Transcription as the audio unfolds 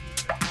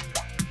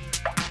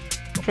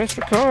press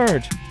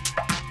record.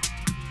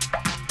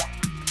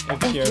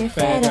 If you're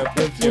fed up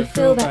with your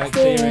fullback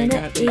staring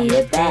at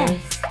the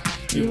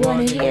abyss, you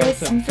wanna hear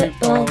some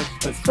football,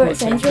 but sports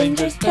sounds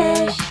Rangers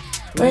pish.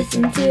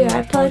 Listen to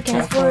our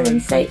podcast for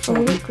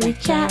insightful weekly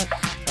chat,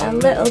 a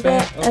little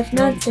bit of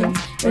nonsense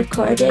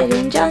recorded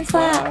in John's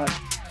flat.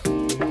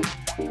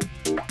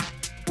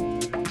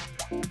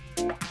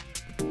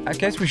 I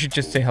guess we should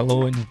just say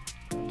hello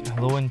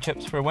and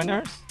chips for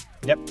winners.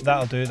 Yep,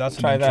 that'll do. That's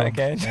Try an that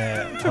intro.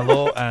 again.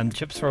 Hello and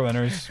chips for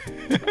winners.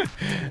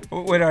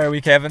 Where are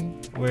we,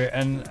 Kevin? We're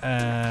in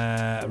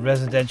a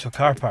residential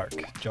car park,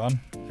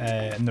 John,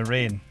 in the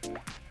rain.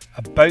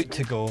 About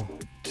to go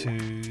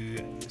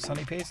to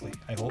sunny Paisley,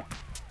 I hope.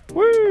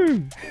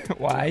 Woo!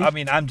 Why? I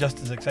mean, I'm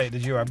just as excited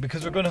as you are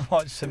because we're going to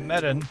watch St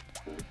Mirren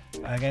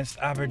against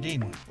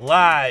Aberdeen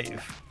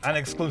live and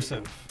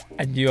exclusive.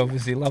 And you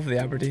obviously love the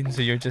Aberdeen,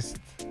 so you're just...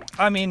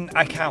 I mean,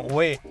 I can't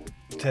wait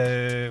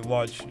to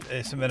watch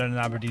St Mirren and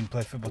Aberdeen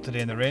play football today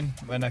in the rain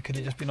when I could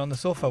have just been on the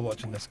sofa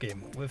watching this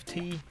game with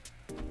tea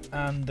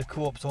and the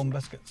Co-op's own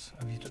biscuits.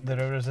 They're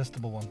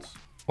irresistible ones.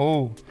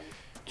 Oh,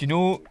 do you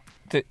know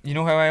that? You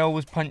know how I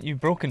always punt you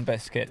broken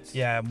biscuits?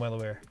 Yeah, I'm well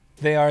aware.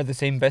 They are the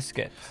same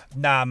biscuits.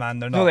 Nah, man,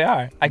 they're not. No, they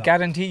are. I No.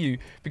 guarantee you,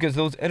 because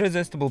those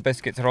irresistible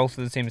biscuits are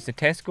also the same as the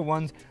Tesco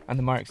ones and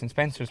the Marks and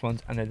Spencer's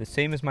ones, and they're the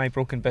same as my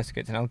broken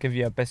biscuits. And I'll give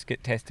you a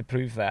biscuit test to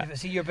prove that. Yeah, but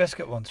see your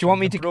biscuit ones. Do you want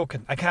me they're to-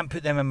 broken? I can't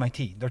put them in my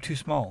tea. They're too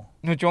small.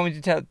 No, do you want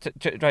me to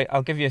tell? Right,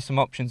 I'll give you some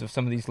options of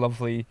some of these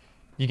lovely.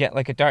 You get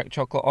like a dark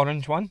chocolate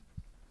orange one.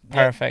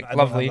 Perfect, I don't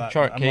lovely, have that.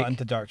 shortcake. I'm not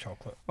into dark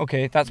chocolate.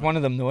 Okay, that's one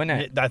of them though, isn't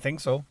it? I think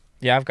so.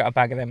 Yeah, I've got a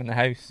bag of them in the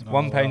house. Oh,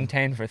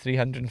 £1.10 for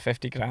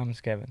 350 grams,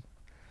 Kevin.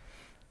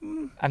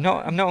 I'm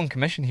not on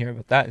commission here,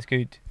 but that is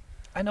good.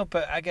 I know,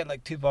 but I get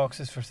like 2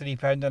 boxes for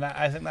 £3, and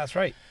I think that's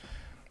right.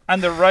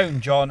 And they're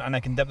round, John, and I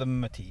can dip them in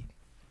my tea.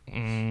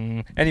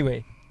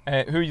 Anyway,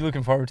 who are you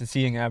looking forward to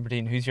seeing at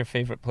Aberdeen? Who's your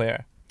favourite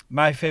player?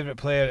 My favourite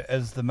player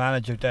is the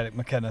manager, Derek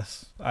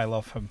McInnes. I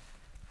love him.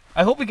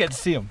 I hope we get to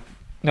see him.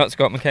 Not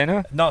Scott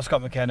McKenna? Not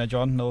Scott McKenna,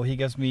 John. No, he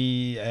gives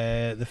me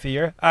the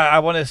fear. I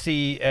want to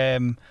see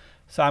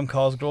Sam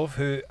Cosgrove,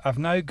 who I've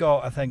now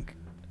got, I think,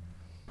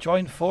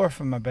 joined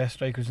 4th in my best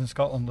strikers in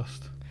Scotland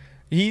list.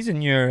 He's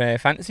in your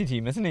fantasy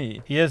team, isn't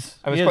he? He is.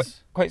 I was he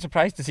is. quite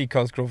surprised to see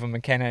Cosgrove and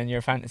McKenna in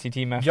your fantasy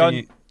team after John-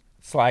 you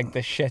slagged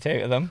the shit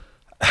out of them.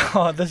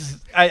 Oh, this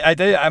is. I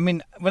do. I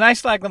mean, when I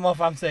slag them off,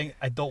 I'm saying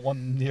I don't want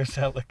them near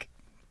Celtic.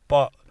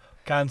 But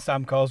can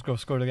Sam Cosgrove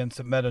score against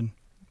St Mirren?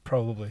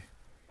 Probably.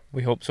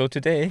 We hope so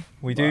today.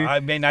 We do. I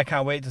mean, I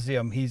can't wait to see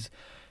him. He's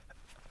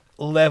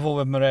level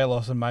with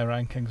Morelos in my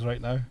rankings right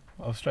now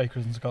of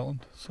strikers in Scotland.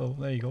 So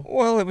there you go.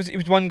 Well, it was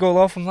one goal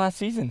off from last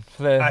season.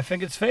 For the, I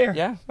think it's fair.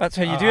 yeah, that's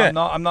how you do I'm it.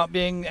 I'm not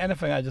being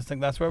anything. I just think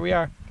that's where we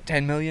are.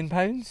 £10 million?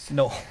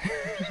 No.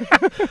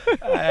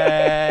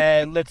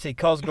 Let's see.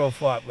 Cosgrove.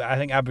 What? I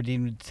think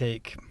Aberdeen would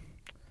take.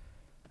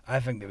 I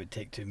think they would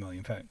take £2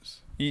 million.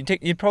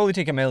 You'd probably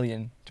take $1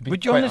 million. To be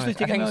Would you quite honestly honest.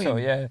 take I $1 think so,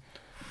 million? yeah.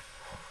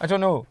 I don't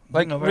know.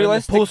 Like, We're in the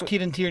realistically...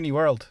 post-Kieran Tierney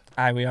world.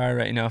 Aye, we are,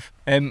 right enough.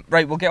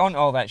 Right, we'll get on to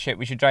all that shit.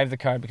 We should drive the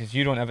car because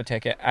you don't have a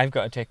ticket. I've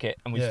got a ticket,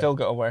 and we've Yeah. still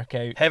got to work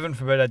out Heaven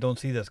forbid I don't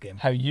see this game.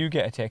 how you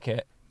get a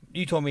ticket.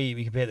 You told me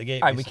we could pay at the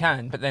gate. Aye, we recently.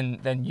 can, but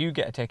then you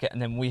get a ticket,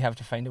 and then we have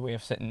to find a way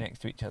of sitting next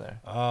to each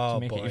other Oh to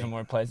make boy. it even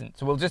more pleasant.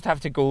 So we'll just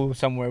have to go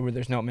somewhere where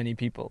there's not many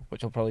people,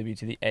 which will probably be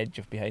to the edge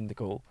of behind the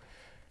goal.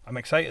 I'm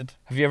excited.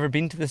 Have you ever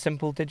been to the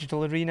Simple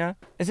Digital Arena?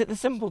 Is it the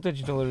Simple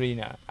Digital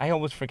Arena? I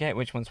always forget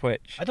which one's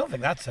which. I don't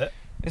think that's it.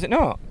 Is it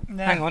not?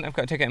 Nah. Hang on, I've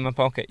got a ticket in my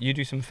pocket. You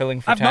do some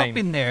filling for I've time. not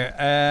been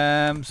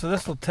there. So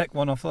this will tick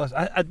one off the list.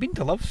 I'd been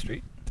to Love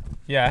Street,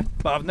 Yeah.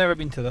 but I've never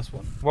been to this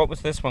one. What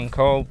was this one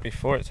called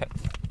before it's hit?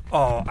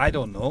 Oh, I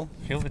don't know.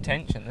 Feel the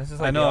tension. This is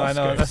like I know. the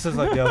Oscars. This is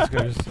like the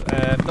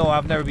Oscars. No,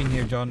 I've never been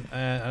here, John.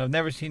 And I've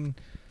never seen.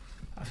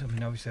 I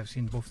mean, obviously, I've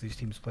seen both these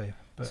teams play.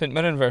 But St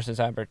Mirren versus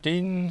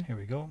Aberdeen. here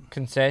we go.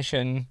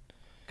 Concession.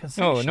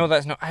 No,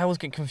 that's not. I always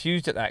get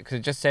confused at that because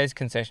it just says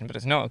concession, but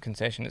it's not a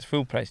concession. It's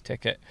full price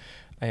ticket.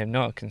 I am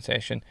not a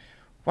concession.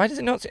 Why does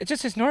it not? It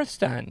just says North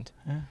Stand.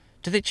 Yeah.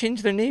 Do they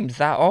change their names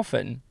that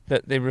often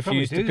that they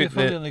refuse to They've put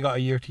probably the only got a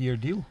year-to-year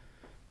deal.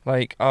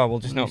 like? Oh, we'll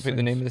just on not these put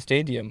the name things. of the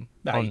stadium.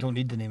 Nah, on you don't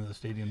need the name of the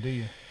stadium, do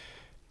you?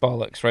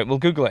 bollocks. Right, we'll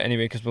Google it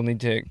anyway because we'll need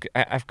to.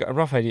 I've got a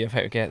rough idea of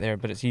how to get there,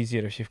 but it's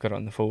easier if you've got it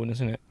on the phone,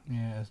 isn't it?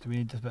 Yes. Do we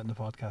need this bit in the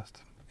podcast?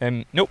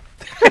 Nope.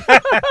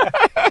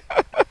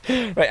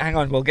 Right, hang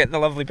on. We'll get the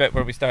lovely bit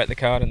where we start the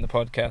car in the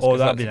podcast. Oh, 'cause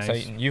that'd that's be nice.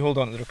 exciting. You hold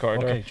on to the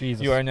recorder. Okay,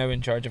 Jesus. You are now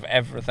in charge of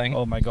everything.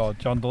 Oh my God,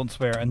 John! Don't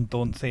swear and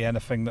don't say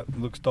anything that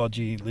looks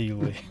dodgy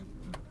legally.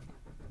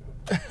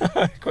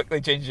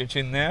 Quickly change your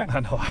tune there. I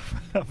know.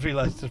 I've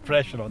realised there's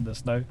pressure on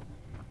this now.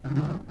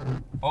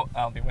 Oh,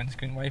 that'll be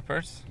windscreen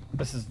wipers.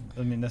 This is.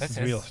 I mean, this This is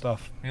real is-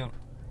 stuff. Real.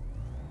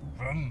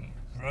 Vroom,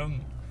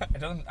 vroom.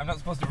 I'm not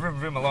supposed to vroom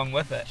vroom along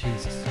with it.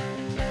 Jesus.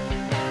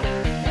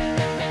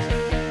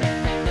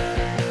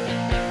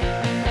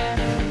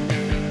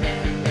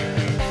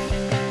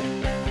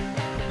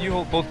 You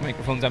hold both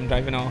microphones. I'm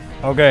driving off.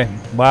 Okay.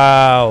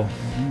 Wow.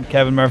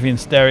 Kevin Murphy in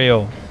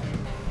stereo.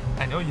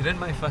 And know, you're in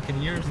my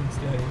fucking ears and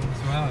stuff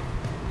as well.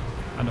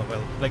 I know,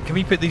 well, like, can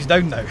we put these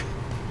down now?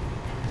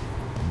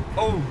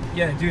 Oh,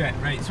 yeah, do it.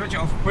 Right, switch it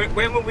off.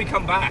 When will we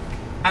come back?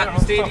 At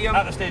the stadium?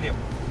 At the stadium.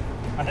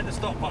 I hit the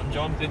stop button,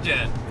 John. Did you?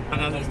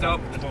 And has it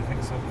stopped? I don't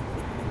think so.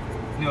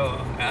 No,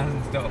 it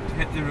hasn't stopped.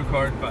 Hit the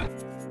record button.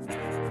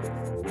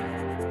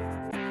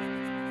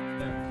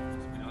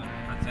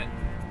 That's it.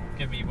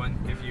 Give me one,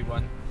 give you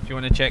one. Do you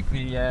want to check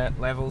the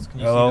levels? Can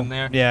you see them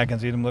there? Yeah, I can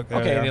see them. Look there.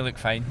 Okay, they look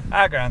fine.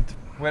 Grant.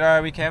 Where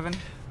are we, Kevin?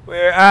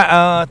 We're at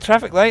a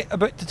traffic light,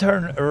 about to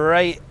turn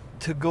right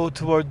to go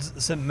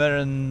towards St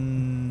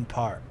Mirren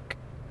Park.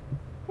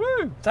 Woo!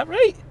 Is that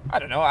right? I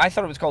don't know. I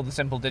thought it was called the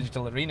Simple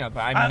Digital Arena, but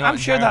I'm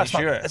sure that's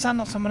not. Is that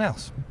not someone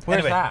else? Where's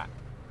anyway, that?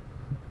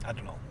 I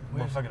don't know.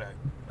 We'll figure it out.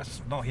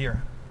 It's not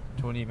here.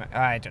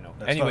 I don't know.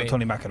 It's anyway, not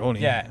Tony Macaroni.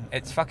 Yeah,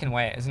 it's fucking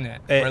wet, isn't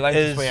it? We're allowed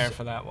to swear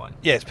for that one.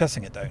 Yeah, it's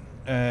pissing it down.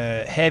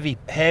 Heavy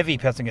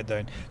pissing it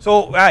down.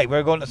 So, right,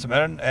 we're going to St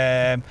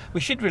Mirren. We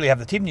should really have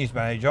the team news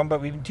by now, John,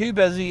 but we've been too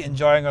busy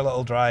enjoying our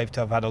little drive to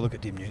have had a look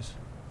at team news.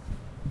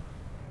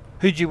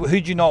 Who do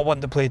you not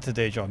want to play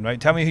today, John? Right,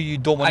 tell me who you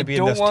don't want to be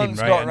in this team. I don't want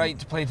right? Scott Wright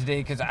to play today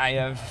because I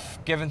have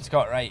given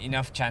Scott Wright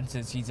enough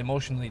chances. He's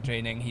emotionally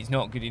draining. He's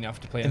not good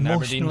enough to play in an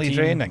Aberdeen team. Emotionally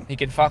draining. He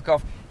can fuck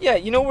off. Yeah,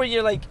 you know where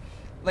you're like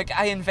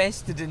I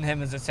invested in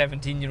him as a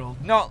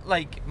 17-year-old, not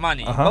like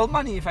money. Well,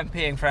 money if I'm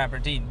paying for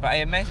Aberdeen, but I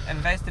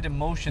invested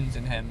emotions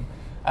in him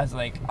as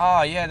like,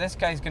 oh yeah, this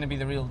guy's going to be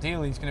the real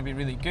deal. He's going to be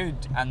really good,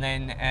 and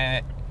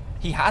then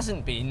he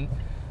hasn't been.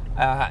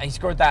 He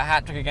scored that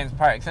hat-trick against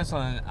Partick Thistle,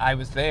 and I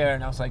was there,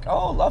 and I was like,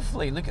 oh,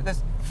 lovely, look at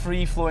this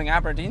free-flowing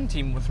Aberdeen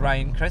team with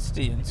Ryan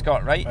Christie and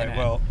Scott Wright in it.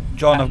 Well,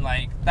 John,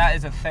 and that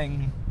is a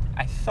thing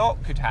I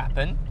thought could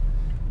happen,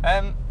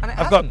 and it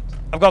hasn't.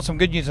 I've got some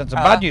good news and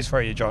some bad news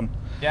for you, John.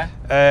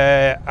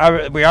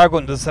 Yeah? We are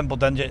going to the Simple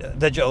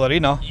Digital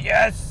Arena.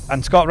 Yes!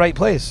 And Scott Wright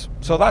plays.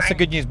 So that's the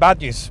good news,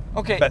 bad news.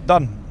 Okay. Bit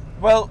done.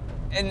 Well,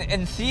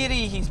 in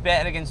theory, he's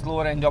better against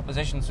lower-end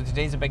opposition, so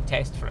today's a big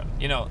test for him.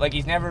 You know,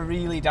 he's never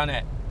really done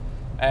it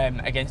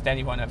against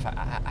anyone of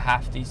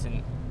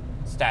half-decent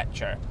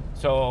stature.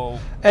 So,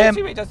 we'll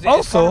see what he does.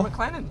 Is Conor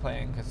McLennan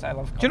playing? Because I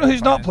love Conor. Do you know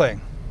who's not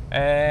playing?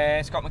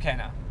 Scott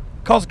McKenna.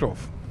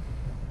 Cosgrove.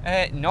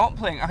 Not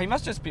playing. He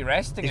must just be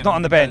resting. He's not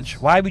on the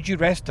bench. Why would you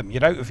rest him?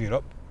 You're out of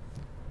Europe.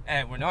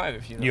 We're not out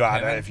of Europe. You are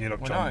out of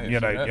Europe, John.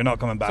 You're out. You're not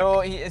coming back.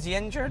 So is he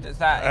injured? Is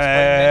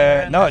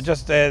that? No,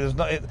 just there's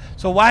not.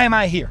 So why am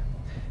I here?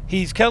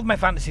 He's killed my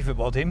fantasy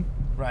football team.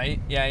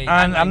 Right. Yeah.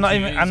 And I'm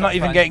not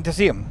even getting to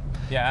see him.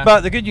 Yeah.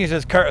 But the good news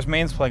is Curtis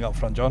Main's playing up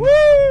front, John.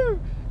 Woo!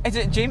 Is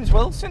it James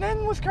Wilson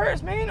in with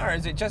Curtis Main, or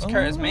is it just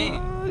Curtis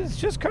Main? It's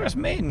just Curtis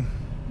Main.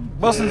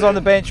 Wilson's on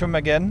the bench from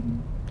McGinn.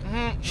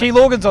 Shea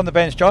Logan's on the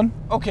bench, John.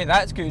 Okay,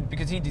 that's good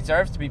because he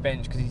deserves to be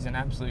benched because he's an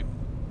absolute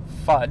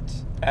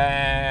fud,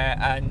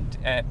 and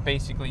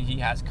basically he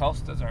has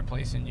cost us our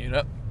place in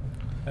Europe.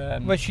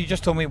 Which you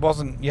just told me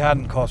you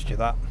hadn't cost you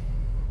that.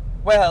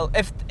 Well,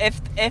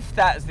 if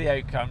that's the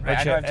outcome, right?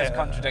 I know I've just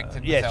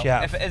contradicted myself. Yes, you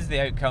have. If it is the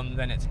outcome,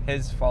 then it's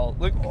his fault.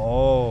 Look.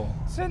 Oh.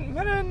 St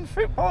Mirren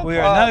Football Club. We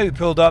are now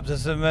pulled up to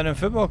St Mirren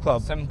Football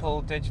Club.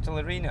 Simple Digital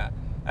Arena.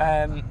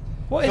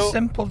 What is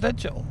Simple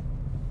Digital?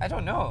 I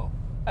don't know.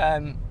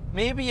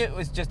 Maybe it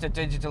was just a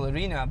digital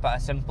arena, but a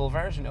simple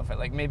version of it.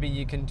 Like maybe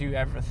you can do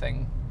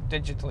everything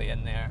digitally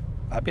in there.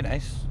 That'd be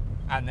nice.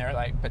 And they're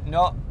but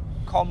not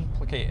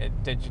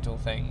complicated digital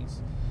things.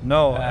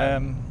 No,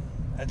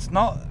 it's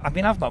not. I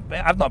mean, I've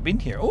not been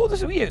here. Oh,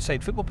 there's a wee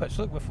outside football pitch.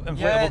 Look, with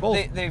inflatable goals.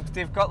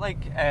 They've got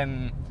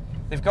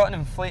they've got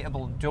an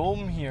inflatable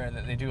dome here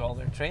that they do all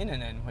their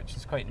training in, which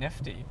is quite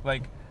nifty.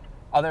 Like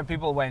other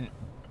people went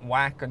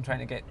whack on trying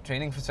to get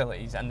training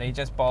facilities, and they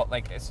just bought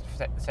it's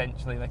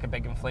essentially like a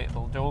big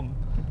inflatable dome.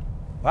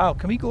 Wow,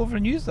 can we go over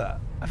and use that?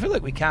 I feel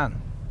like we can.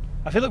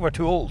 I feel like we're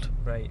too old.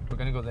 Right, we're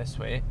gonna go this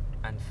way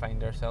and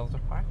find ourselves a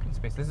parking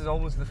space. This is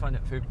always the fun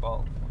at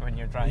football when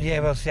you're driving. Yeah,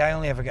 well, see, I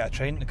only ever get a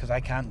train because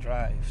I can't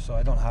drive, so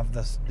I don't have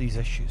these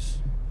issues.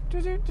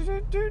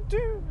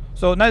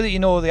 So now that you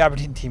know the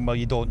Aberdeen team, well,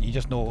 you don't. You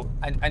just know.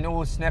 I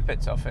know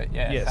snippets of it.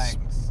 Yeah. Yes.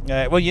 Thanks.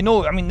 Well, you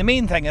know. I mean, the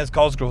main thing is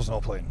Cosgrove's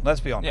not playing.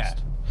 Let's be honest.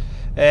 Yeah.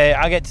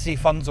 I get to see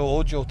Funzo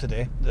Ojo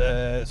today,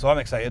 so I'm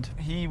excited.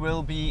 He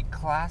will be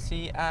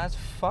classy as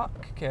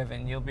fuck,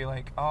 Kevin. You'll be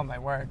like, oh my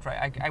word,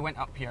 right? I went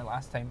up here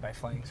last time by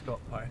flying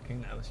Scott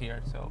Parking. I was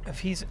here, so. If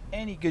he's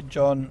any good,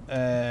 John,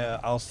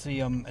 I'll see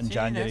him in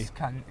January. This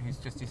cunt who's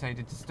just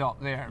decided to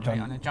stop there, right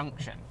on a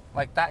junction.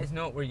 That is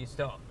not where you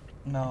stop.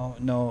 No.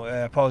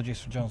 Apologies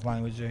for John's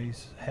language.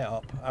 He's hit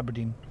up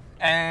Aberdeen.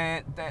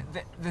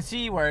 The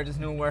C word is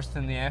no worse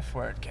than the F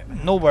word, Kevin.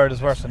 No word is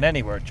worse than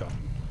any word, John.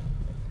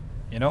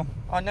 You know?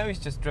 Oh, now he's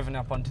just driven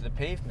up onto the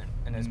pavement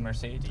in his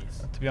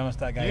Mercedes. To be honest,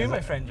 that guy. You,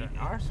 my friend, are an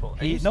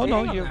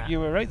arsehole. You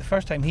were right the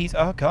first time. He's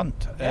a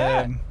cunt.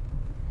 Yeah.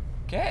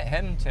 Get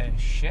him to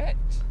shit.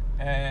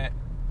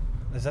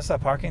 Is this a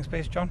parking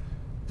space, John?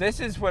 This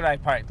is where I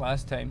parked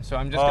last time, so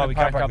I'm just going to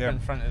park up there. In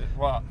front of it.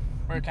 What?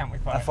 Where can't we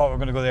park? I thought we were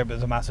going to go there, but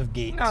there's a massive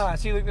gate. No,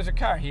 see, look, there's a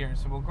car here,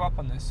 so we'll go up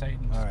on this side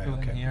and just pull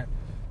in here.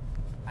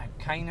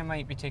 kind of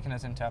might be taking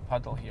us into a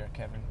puddle here,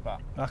 Kevin, but...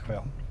 Ah,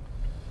 well.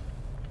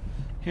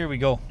 Here we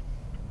go.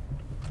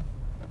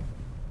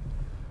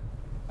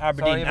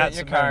 Aberdeen Sorry about at your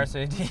St car, Mirren.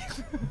 Sadie.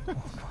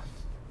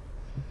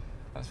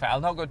 That's fair.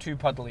 I'll not go too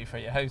puddly for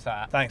you. How's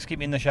that? Thanks, keep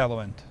me in the shallow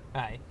end.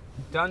 Aye.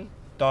 Done?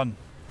 Done.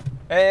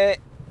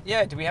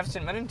 Yeah, do we have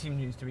St Mirren team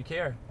news? Do we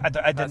care? I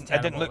That's didn't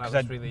terrible. look That because I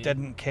was really-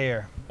 didn't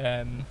care.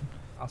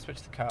 I'll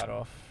switch the car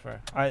off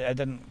for... I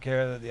didn't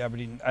care that the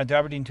Aberdeen... do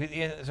Aberdeen tweet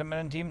the St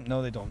Mirren team?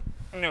 No, they don't.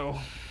 No.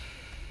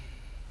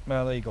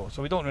 Well, there you go.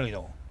 So we don't really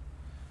know.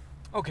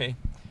 Okay.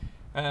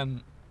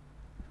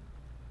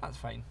 That's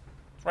fine.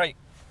 Right.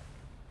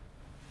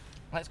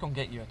 Let's go and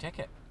get you a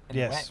ticket. In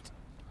the Yes. wet.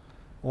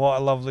 What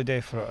a lovely day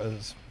for it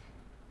is.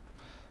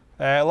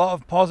 A lot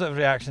of positive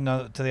reaction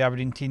to the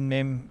Aberdeen team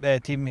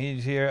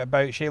here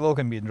about Shea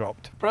Logan being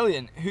dropped.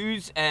 Brilliant.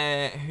 Who's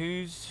in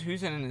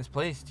his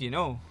place? Do you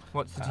know?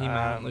 What's the team?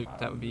 I haven't looked.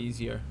 That would be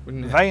easier,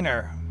 wouldn't it?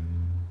 Viner.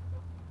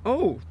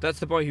 Oh, that's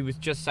the boy who was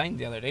just signed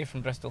the other day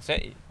from Bristol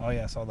City. Oh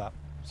yeah, I saw that.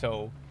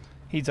 So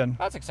He's in.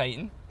 that's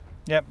exciting.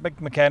 Yep,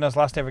 Big McKenna's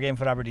last ever game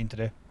for Aberdeen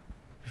today.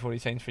 Before he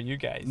signs for you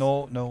guys.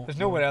 No. There's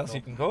nowhere else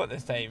he can go at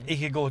this time. He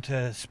could go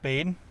to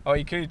Spain. Oh,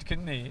 he could,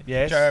 couldn't he?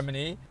 Yes.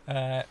 Germany.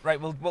 Right.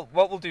 What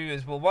we'll do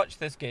is we'll watch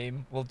this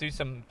game. We'll do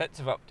some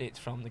bits of updates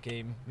from the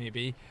game,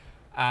 maybe,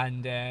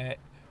 and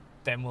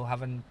then we'll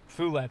have a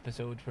full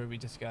episode where we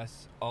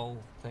discuss all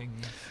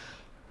things.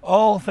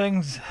 All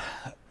things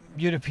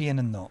European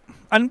and not.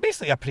 And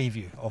basically a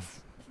preview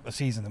of a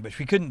season, which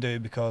we couldn't do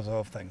because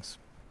of things.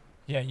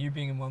 Yeah, you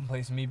being in one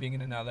place and me being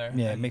in another.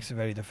 Yeah, it and makes it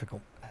very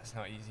difficult. that's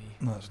not easy.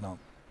 No, it's not.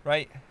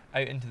 Right,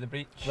 out into the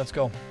breach. Let's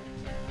go.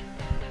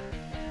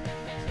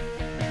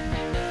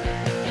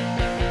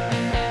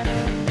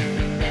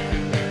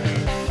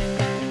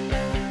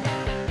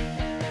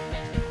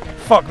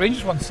 Fuck,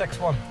 Rangers won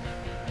 6-1.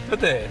 Did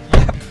they?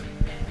 Yep.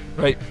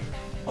 Right.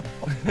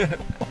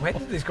 When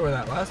did they score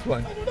that last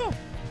one? I don't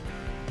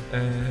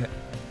know.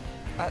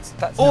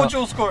 That's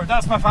Ojo scored.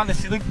 That's my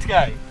fantasy league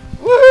guy.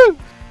 Woohoo!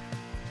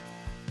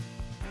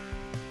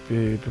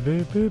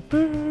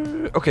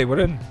 Okay, we're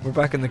in. We're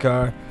back in the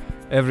car.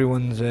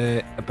 Everyone's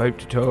about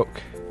to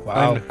talk.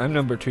 Wow. I'm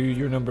number 2.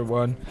 You're number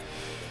 1.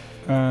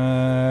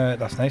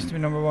 That's nice to be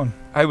number 1.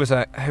 How was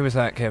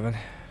that, Kevin?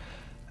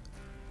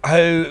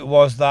 How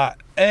was that?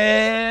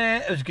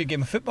 It was a good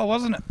game of football,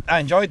 wasn't it? I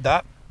enjoyed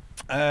that.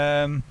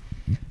 I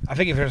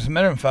think if you're a St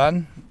Mirren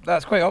fan,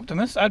 that's quite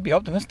optimistic. I'd be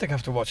optimistic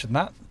after watching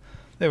that.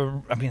 They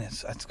were, I mean,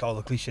 it's all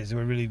the cliches. They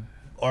were really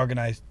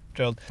organised,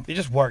 drilled. They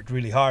just worked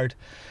really hard.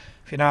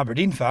 If you're an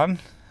Aberdeen fan,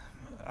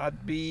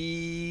 I'd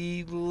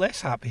be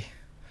less happy.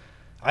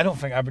 I don't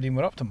think Aberdeen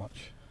were up to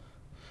much.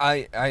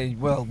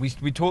 Well, we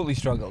totally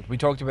struggled. We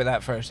talked about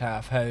that first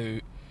half, how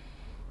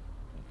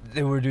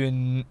they were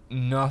doing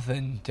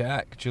nothing to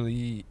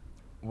actually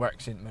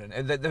work St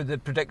Mirren. The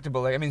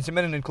predictable, like, I mean, St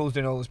Mirren had closed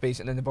down all the space,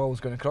 and then the ball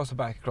was going across the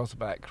back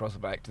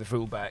to the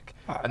full back,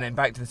 and then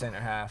back to the centre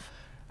half,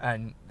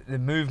 and the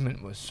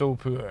movement was so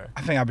poor.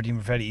 I think Aberdeen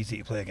were very easy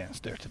to play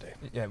against there today.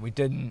 Yeah, we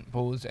didn't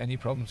pose any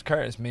problems.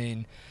 Curtis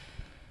Main,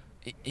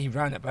 he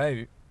ran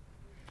about.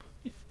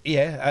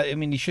 Yeah, I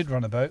mean, he should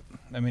run about.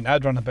 I mean,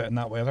 I'd run about in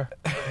that weather.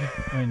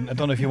 I mean, I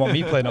don't know if you want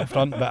me playing up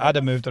front, but I'd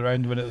have moved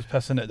around when it was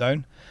pissing it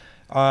down.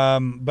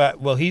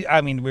 But, well, we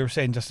were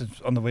saying just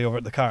on the way over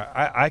at the car,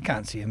 I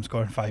can't see him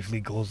scoring 5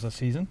 league goals this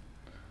season.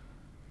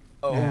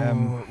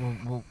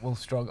 We'll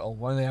struggle.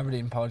 One of the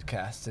Aberdeen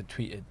podcasts had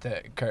tweeted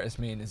that Curtis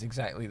Main is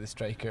exactly the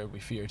striker we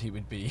feared he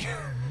would be.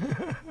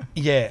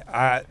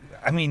 Yeah,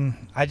 I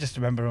mean, I just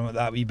remember him at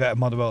that wee bit of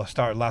Motherwell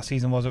started last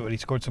season, was it, where he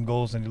scored some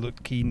goals and he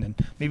looked keen, and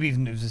maybe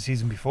even it was the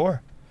season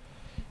before.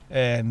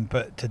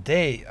 But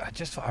today, I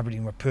just thought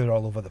Aberdeen were poor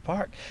all over the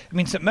park. I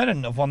mean, St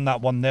Mirren have won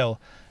that 1-0,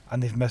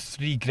 and they've missed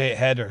 3 great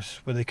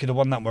headers where they could have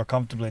won that more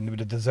comfortably and they would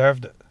have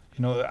deserved it.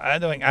 You know, I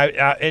don't think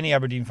any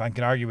Aberdeen fan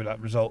can argue with that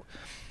result.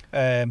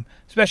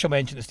 Special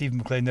mention to Stephen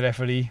McLean, the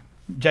referee.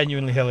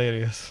 Genuinely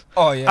hilarious.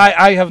 Oh yeah.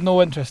 I have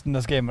no interest in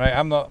this game, right?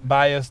 I'm not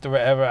biased or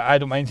whatever. I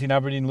don't mind seeing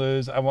Aberdeen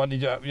lose. I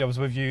was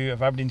with you.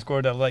 If Aberdeen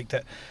scored, I liked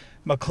it.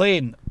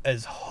 McLean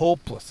is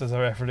hopeless as a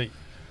referee.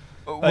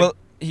 Well,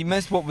 he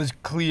missed what was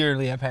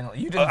clearly a penalty.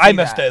 You didn't. I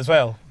missed it as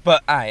well.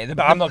 But But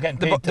I'm not getting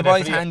paid to the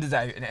boy's referee it. hand is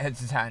out and it hits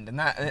his hand, and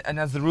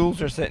as the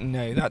rules are sitting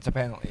now, that's a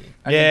penalty.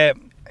 I Yeah,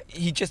 mean,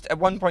 he just at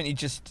one point he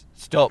just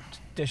stopped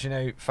dishing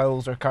out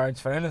fouls or cards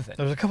for anything.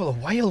 there was a couple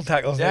of wild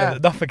tackles Yeah. there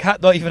that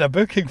Duff not even a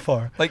booking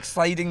for. Like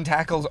sliding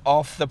tackles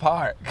off the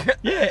park.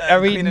 Yeah, I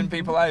mean, cleaning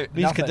people out.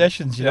 These nothing.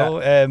 conditions, you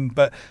Yeah. know.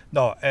 But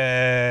no,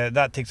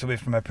 that takes away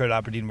from my poor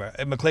Aberdeen. Where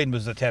McLean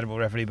was a terrible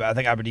referee, but I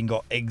think Aberdeen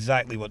got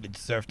exactly what they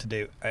deserved to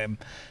do.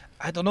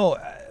 I don't know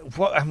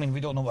we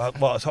don't know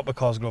what's up with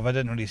Cosgrove. I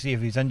didn't really see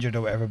if he's injured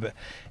or whatever. But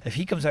if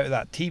he comes out of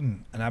that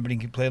team and Aberdeen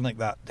keep playing like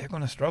that, they're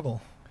going to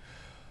struggle.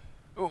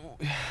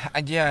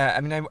 And yeah,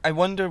 I mean, I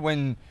wonder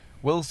when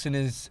Wilson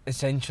is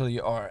essentially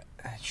or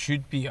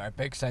should be our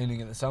big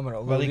signing in the summer.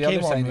 Although Well, he the came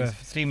other on signings, with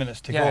 3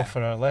 minutes to Yeah.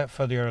 go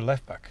for your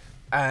left back.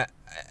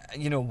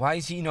 you know, why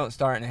is he not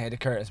starting ahead of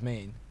Curtis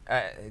Main?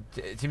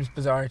 It seems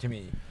bizarre to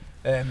me.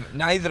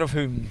 Neither of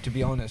whom, to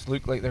be honest,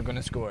 look like they're going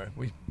to score.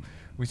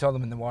 We saw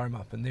them in the warm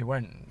up, and they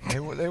weren't. They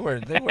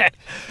were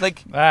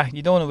like.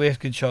 You don't want to waste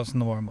good shots in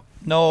the warm up.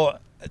 No,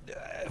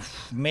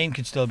 Maine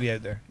could still be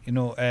out there. You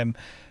know,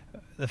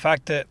 the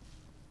fact that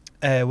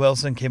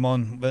Wilson came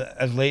on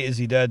as late as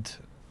he did,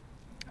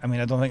 I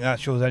mean, I don't think that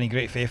shows any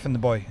great faith in the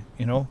boy.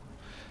 You know,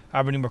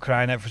 Aberdeen were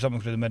crying out for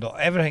something through the middle.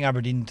 Everything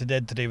Aberdeen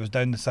did today was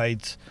down the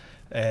sides.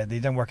 They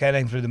didn't work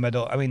anything through the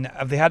middle. I mean,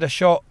 have they had a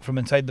shot from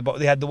inside the box?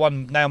 They had the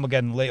one Niall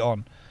McGinn late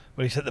on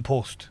where he's hit the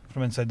post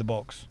from inside the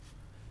box.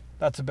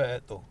 That's about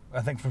it, though.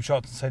 I think from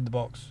shots inside the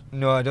box.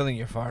 No, I don't think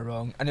you're far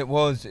wrong. And it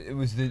was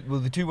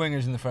the two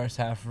wingers in the first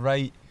half,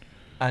 Wright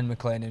and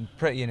McLennan,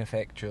 pretty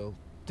ineffectual.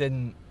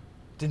 Didn't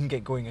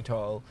get going at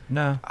all.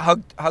 No.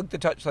 Hugged the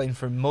touchline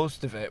for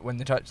most of it when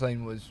the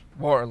touchline was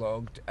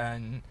waterlogged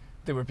and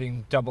they were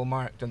being double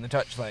marked on the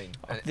touchline.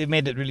 They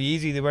made it really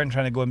easy. They weren't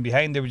trying to go in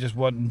behind. They were just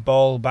wanting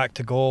ball back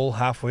to goal,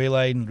 halfway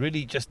line.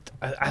 Really, just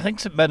I think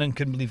St Mirren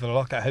couldn't believe their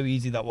luck at how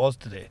easy that was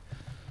today.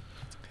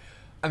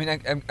 I mean,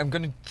 I'm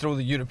going to throw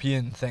the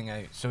European thing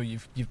out. So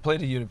you've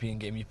played a European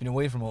game. You've been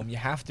away from home. You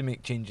have to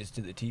make changes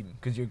to the team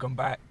because you're going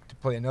back to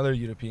play another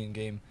European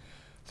game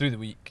through the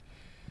week.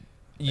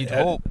 You'd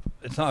hope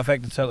it's not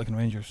affected Celtic and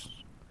Rangers.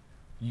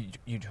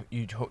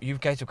 You'd hope you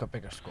guys have got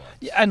bigger squads.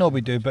 Yeah, I know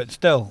we do, but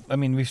still, I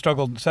mean, we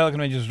struggled. Celtic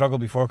and Rangers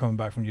struggled before coming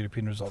back from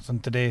European results,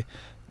 and today,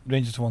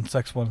 Rangers won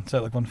 6-1,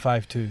 Celtic won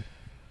 5-2.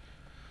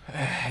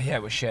 Yeah,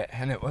 it was shit,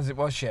 and it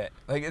was shit.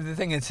 Like the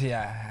thing is,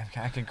 yeah,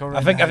 I could go.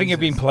 I think you're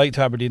being polite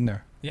to Aberdeen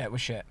there. Yeah, it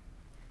was shit.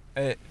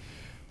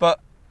 But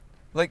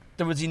like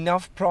there was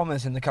enough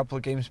promise in the couple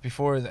of games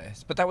before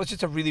this, but that was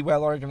just a really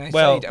well organised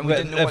side, and we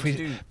didn't know what to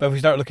do. But if we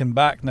start looking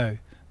back now,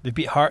 they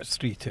beat Hearts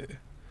 3-2,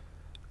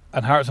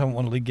 and Hearts haven't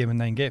won a league game in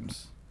 9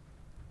 games.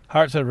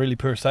 Hearts are a really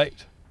poor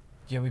side.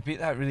 Yeah, we beat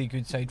that really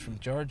good side from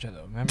Georgia,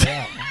 though. Remember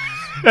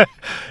that?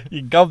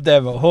 You gubbed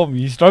them at home.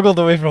 You struggled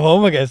away from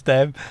home against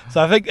them.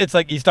 So I think it's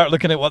like you start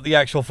looking at what the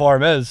actual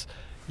form is.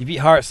 You beat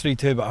Hearts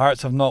 3-2, but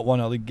Hearts have not won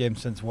a league game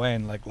since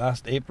when? Like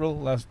last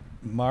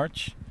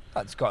March?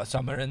 That's got a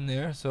summer in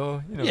there,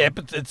 so, you know. Yeah,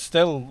 but it's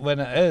still when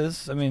it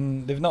is. I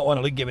mean, they've not won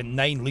a league game in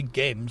 9 league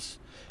games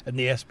in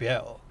the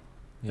SPL.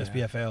 Yeah.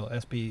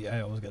 SPFL.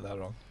 I always get that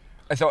wrong.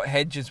 I thought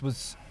Hedges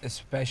was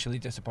especially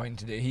disappointing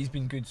today. He's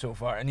been good so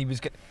far, and he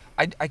was.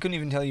 I couldn't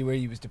even tell you where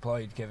he was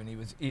deployed, Kevin. He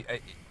was. You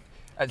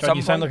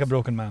sound like a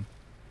broken man.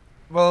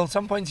 Well,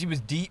 some points he was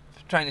deep,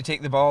 trying to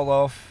take the ball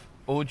off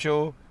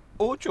Ojo.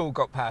 Ojo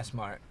got pass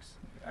marks.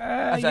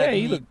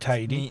 He looked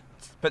tidy.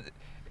 But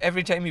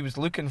every time he was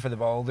looking for the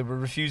ball, they were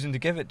refusing to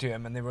give it to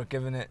him, and they were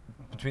giving it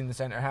between the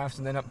centre halves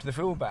and then up to the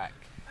full back.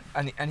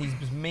 And he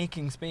was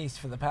making space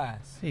for the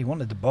pass. He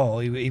wanted the ball.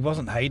 He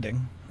wasn't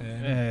hiding,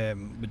 Yeah.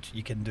 which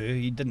you can do.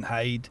 He didn't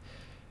hide.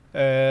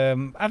 I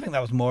think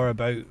that was more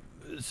about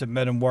St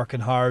Mirren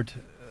working hard.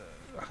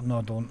 No,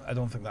 I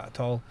don't think that at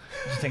all.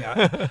 I just think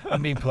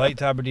I'm being polite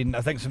to Aberdeen.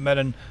 I think St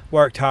Mirren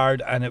worked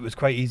hard, and it was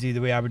quite easy the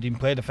way Aberdeen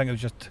played. I think it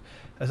was just.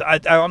 I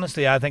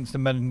honestly think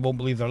St Mirren won't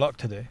believe their luck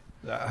today.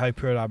 How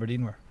poor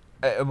Aberdeen were.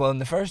 Well, in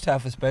the first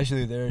half,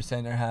 especially their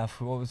centre half.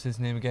 What was his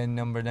name again?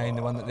 Number 9,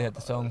 the one that they had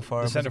the song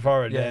for. The centre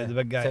forward, the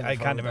big guy. I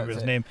can't remember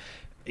his name.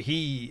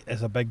 He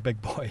is a big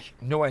boy.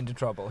 No end of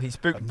trouble. He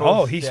spooked both.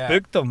 Oh, he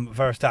spooked them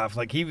first half.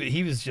 Like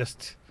he was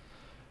just.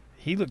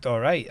 He looked all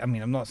right. I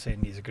mean, I'm not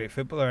saying he's a great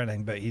footballer or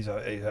anything, but he's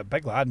a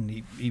big lad, and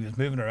he was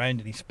moving around,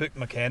 and he spooked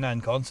McKenna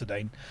and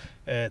Considine.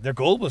 Their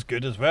goal was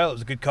good as well. It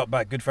was a good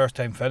cutback, good first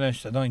time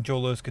finish. I don't think Joe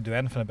Lewis could do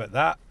anything about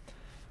that.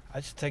 I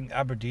just think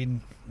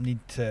Aberdeen need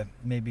to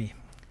maybe,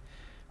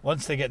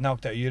 once they get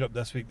knocked out of Europe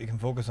this week, they can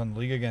focus on the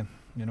league again.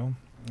 You know,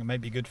 it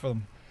might be good for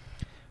them.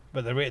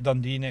 But they're away to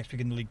Dundee next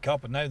week in the League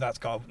Cup, and now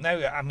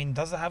I mean,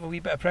 does it have a wee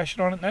bit of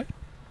pressure on it now?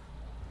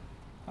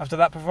 After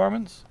that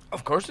performance?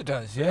 Of course it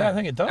does. Yeah, I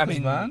think it does. I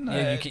mean, man.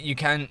 Yeah, you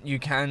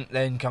can't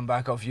then come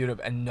back off Europe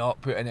and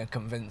not put in a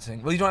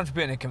convincing. Well, you don't have to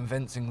put in a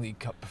convincing League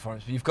Cup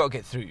performance, but you've got to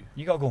get through.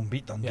 You got to go and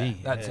beat Dundee. Yeah,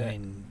 that's it.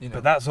 Mean,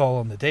 but that's all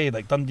on the day.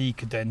 Like Dundee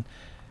could then,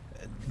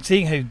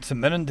 seeing how St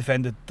Mirren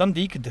defended,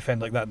 Dundee could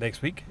defend like that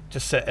next week.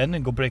 Just sit in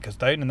and go break us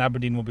down, and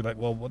Aberdeen will be like,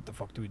 well, what the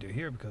fuck do we do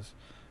here? Because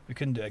we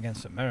couldn't do it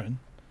against St Mirren.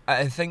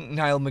 I think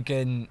Niall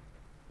McGinn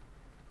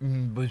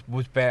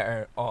was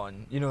better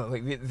on,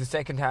 like the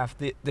second half.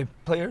 The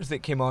players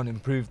that came on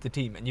improved the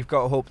team, and you've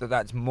got to hope that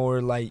that's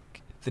more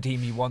like the team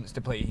he wants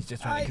to play. He's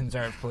just trying to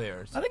conserve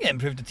players. I think it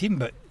improved the team,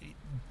 but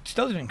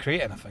still didn't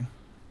create anything.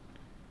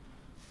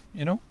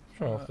 Sure,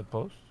 off the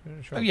post.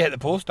 Sure. Oh, yeah, the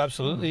post,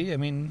 absolutely. I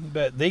mean,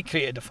 but they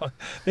created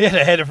they had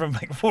a header from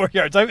like 4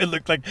 yards out. It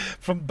looked like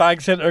from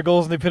bag centre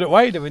goals, and they put it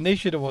wide. I mean, they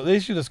should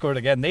have scored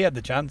again. They had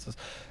the chances.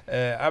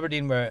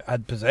 Aberdeen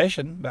had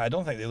possession, but I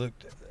don't think they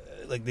looked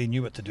like they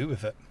knew what to do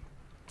with it.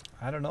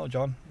 I don't know,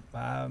 John.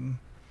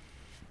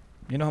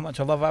 You know how much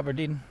I love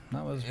Aberdeen.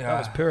 That was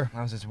poor.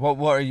 That was just, what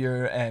are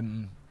your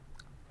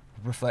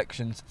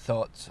reflections,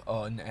 thoughts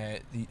on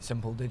the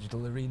Simple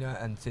Digital Arena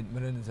and St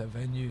Mirren as a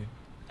venue?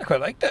 I quite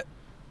liked it.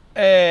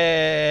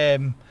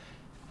 That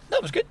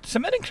was good.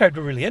 St Mirren crowd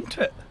were really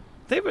into it.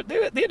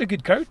 They had a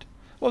good crowd.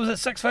 What was it?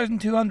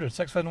 6,200,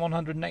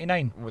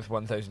 6,199. With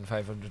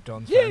 1,500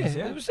 Dons Yeah, fans.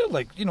 it was still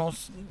like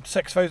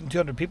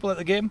 6,200 people at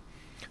the game.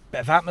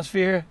 Bit of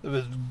atmosphere. There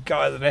was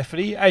guy the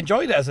referee. I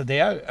enjoyed it as a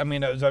day out. I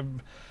mean, it was a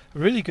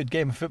really good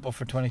game of football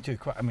for 22.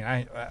 I mean,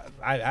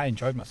 I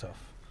enjoyed myself.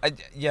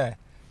 Yeah.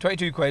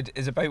 22 quid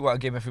is about what a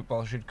game of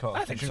football should cost.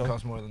 I think it should so.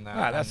 cost more than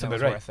that. That's and about it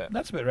was right. Worth it.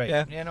 That's about right.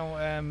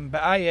 Yeah.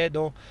 But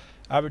no,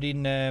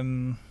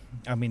 Aberdeen.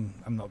 I mean,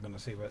 I'm not going to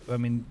say what. I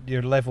mean,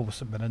 your level with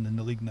St Mirren in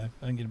the league now.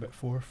 I think you're about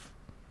 4th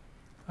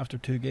after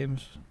 2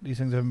 games. These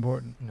things are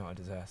important. Not a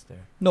disaster.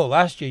 No,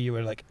 last year you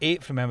were like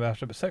 8th, remember,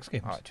 after about 6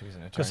 games. Oh, it was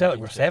an Because Celtic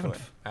were eternity.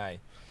 7th. Aye.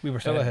 We were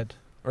still ahead.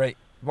 Right.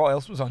 What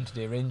else was on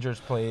today? Rangers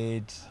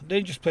played.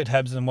 Rangers played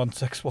Hibs and won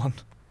 6-1.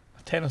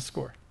 A tennis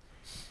score.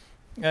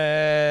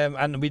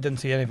 And we didn't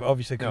see any,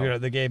 obviously, because we were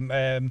at the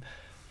game.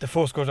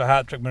 Defoe scores a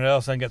hat trick,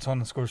 Morelos then gets on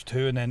and scores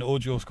 2, and then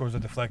Ojo scores a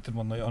deflected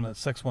one late on at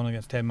 6-1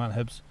 against 10-man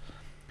Hibs.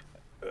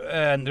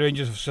 And the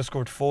Rangers have just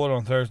scored 4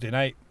 on Thursday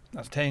night.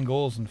 That's 10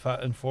 goals in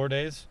 4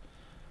 days.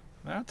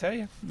 I'll tell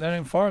you, they're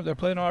in form. They're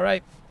playing all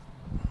right.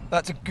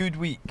 That's a good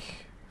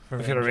week.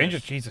 If you're a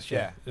Rangers, Jesus,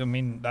 yeah. I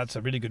mean, that's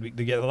a really good week.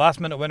 They get the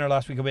last-minute winner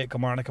last week away at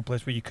Kilmarnock, a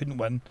place where you couldn't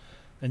win.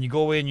 Then you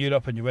go away in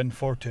Europe and you win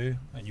 4-2,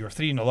 and you were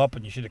 3-0 up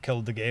and you should have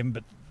killed the game,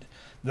 but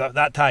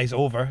that tie's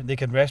over. They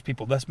can rest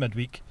people this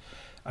midweek.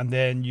 And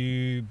then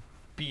you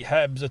beat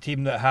Hibs, a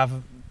team that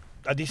have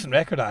a decent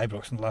record at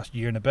Ibrox in the last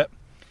year and a bit.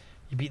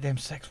 You beat them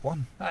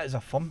 6-1. That is a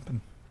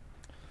thumping.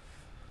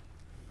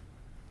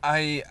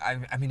 I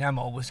mean, I'm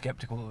always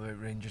sceptical about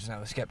Rangers, and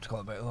I was sceptical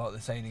about a lot of the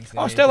signings.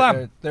 I still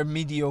am. They're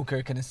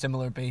mediocre, kind of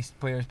similar-based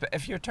players, but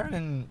if you're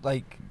turning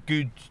like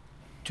good,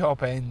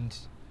 top-end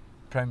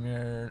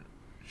Premiership,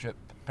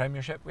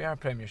 we are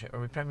Premiership. Are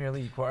we Premier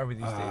League? What are we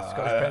these days?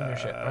 Scottish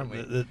Premiership, aren't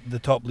we? The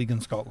top league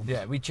in Scotland.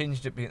 Yeah, we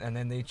changed it, and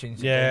then they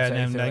changed it. Yeah, down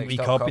and south. then They're we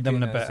stop copied them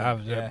in a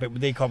copying bit. us, and- But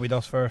they copied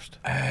us first.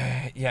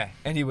 Yeah.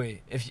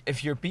 Anyway,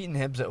 if you're beating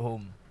Hibs at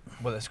home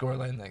with a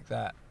scoreline like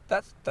that,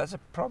 that's a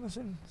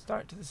promising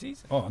start to the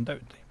season. Oh,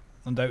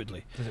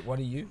 undoubtedly. Does it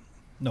worry you?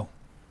 No.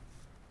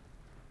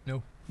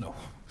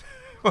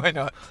 Why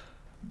not?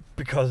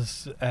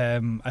 Because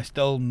I'm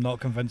still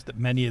not convinced that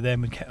many of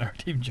them would get in our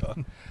team,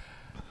 John.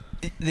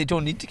 They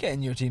don't need to get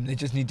in your team. They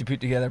just need to put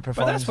together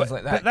performances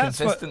like that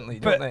consistently,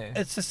 don't they?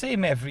 It's the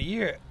same every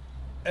year.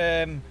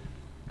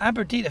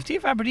 Aberdeen,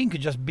 if Aberdeen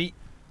could just beat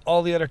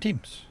all the other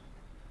teams,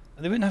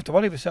 they wouldn't have to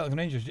worry about Celtic and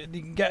Rangers. You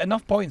can get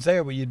enough points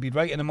there where you'd be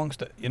right in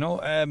amongst it.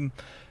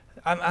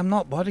 I'm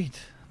not worried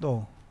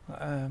though.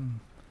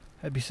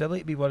 It'd be silly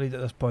to be worried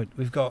at this point.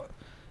 We've got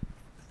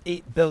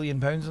 £8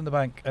 billion in the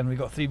bank, and we've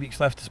got 3 weeks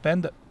left to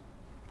spend it.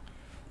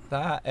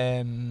 That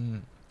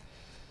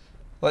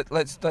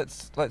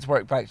let's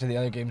work back to the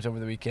other games over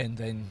the weekend.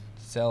 Then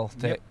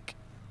Celtic,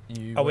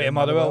 you away at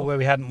Motherwell, where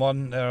we hadn't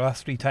won our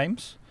last 3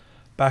 times.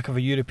 Back of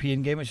a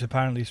European game, which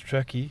apparently is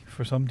tricky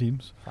for some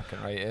teams.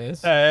 Fucking right, it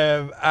is.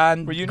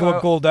 And Were you go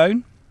not- goal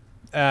down.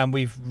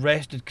 We've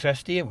rested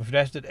Christie and we've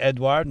rested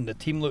Edouard, and the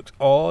team looks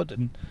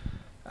odd.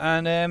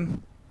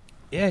 And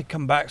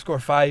come back, score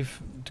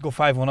 5 to go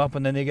 5-1 up,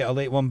 and then they get a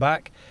late one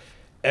back.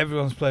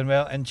 Everyone's playing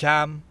well, and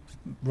Cham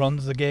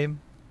runs the game.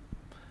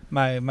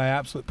 My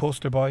absolute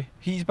poster boy.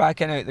 He's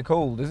backing out the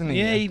cold, isn't he?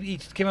 Yeah, he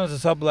came on as a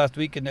sub last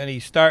week, and then he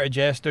started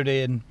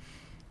yesterday. And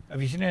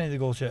have you seen any of the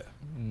goals yet?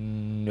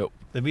 Nope.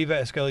 The wee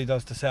bit of skill he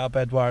does to set up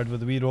Edouard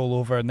with the wee roll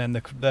over, and then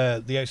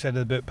the outside of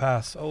the boot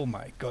pass. Oh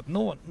my God!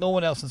 No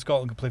one else in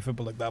Scotland can play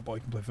football like that boy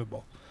can play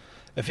football.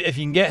 If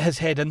you can get his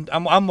head in,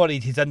 I'm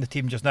worried he's in the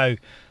team just now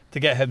to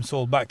get him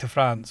sold back to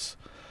France.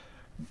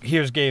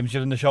 Here's games,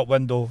 you're in the shop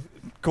window.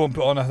 Go and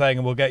put on a thing,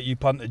 and we'll get you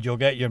punted. You'll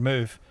get your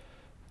move.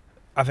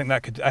 I think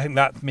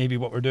that may be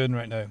what we're doing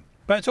right now.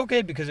 But it's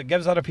okay because it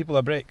gives other people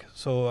a break,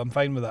 so I'm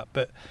fine with that.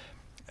 But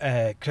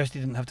Christie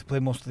didn't have to play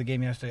most of the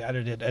game yesterday.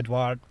 Either did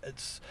Edouard.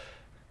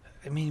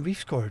 We've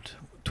scored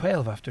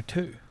 12 after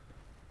 2.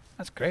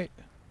 That's great.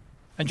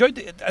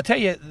 Enjoyed. I tell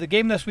you, the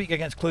game this week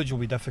against Cluj will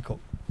be difficult.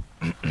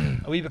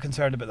 A wee bit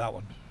concerned about that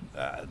one.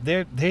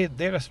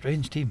 They're a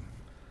strange team.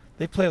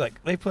 They play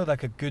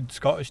like a good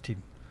Scottish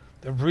team.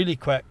 They're really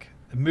quick.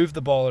 They move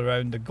the ball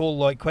around. The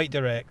goal quite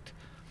direct.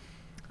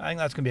 I think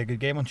that's going to be a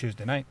good game on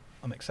Tuesday night.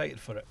 I'm excited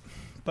for it.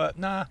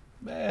 But I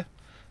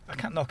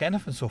can't knock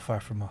anything so far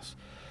from us.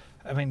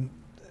 I mean,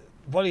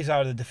 worries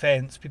are the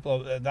defence.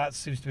 That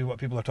seems to be what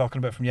people are talking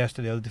about from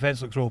yesterday. The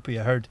defence looks ropey.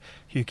 I heard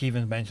Hugh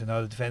Keevins mention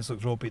the defence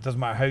looks ropey. It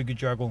doesn't matter how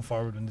good you are going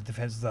forward when the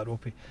defence is that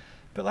ropey.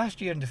 But last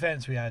year in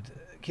defence we had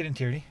Kieran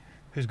Tierney,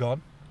 who's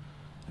gone.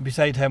 And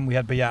beside him we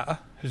had Boyata,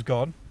 who's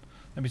gone.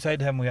 And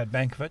beside him we had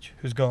Benkovic,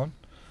 who's gone.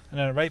 And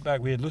then at right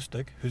back we had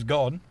Lustig, who's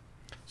gone.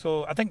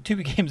 So I think 2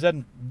 games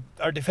in,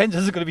 our defence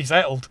isn't going to be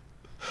settled.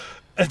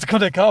 It's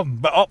going to come.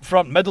 But up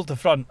front, middle to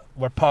front,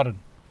 we're purring.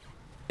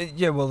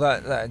 Yeah, well,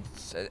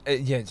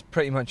 it's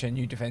pretty much a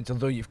new defence.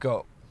 Although you've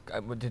got,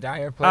 did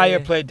Ayer play?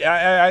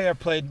 Ayer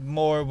played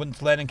more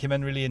once Lennon came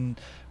in, really, and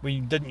we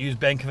didn't use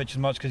Benkovic as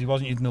much because he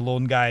wasn't using the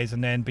lone guys.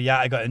 And then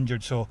Boyata got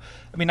injured. So,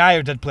 I mean,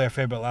 Ayer did play a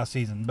fair bit last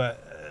season,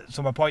 but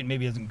So my point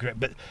maybe isn't great,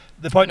 but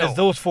the point No. is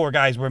those 4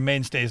 guys were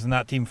mainstays in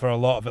that team for a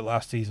lot of it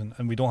last season,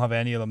 and we don't have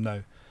any of them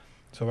now.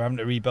 So we're having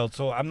to rebuild.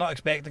 So I'm not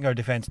expecting our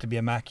defence to be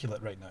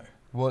immaculate right now.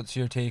 What's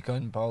your take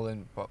on Ball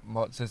and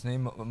what's his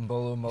name?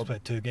 Mbolo. He's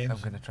played 2 games. I'm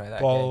going to try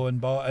that Bolo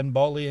again. and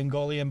Bolly and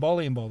Golly and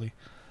Bolly and Bolly.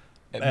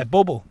 Um,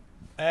 Bobo.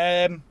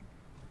 I'm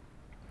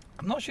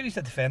not sure he's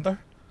a defender,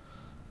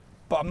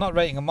 but I'm not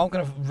writing. I'm not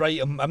going to write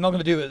him. I'm not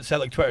going to do what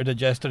Celtic Twitter did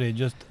yesterday and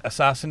just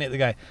assassinate the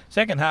guy.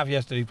 Second half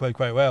yesterday he played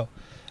quite well.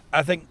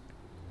 I don't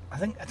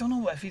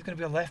know if he's going to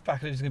be a left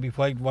back or if he's going to be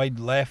played wide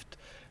left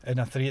in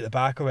a 3 at the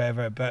back or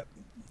whatever. But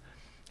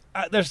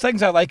there's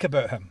things I like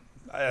about him.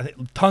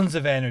 Tons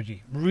of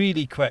energy,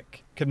 really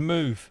quick, can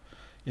move.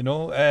 You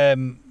know,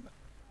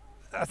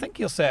 I think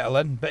he'll settle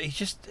in, but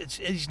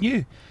he's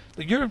new.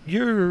 Like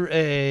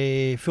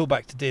your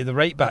fullback today, the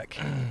right back.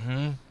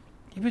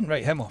 You wouldn't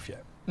write him off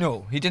yet.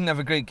 No, he didn't have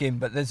a great game,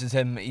 but this is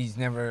him. He's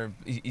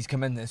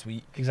come in this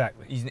week.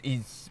 Exactly.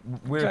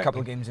 We're a couple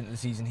of games into the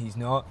season. He's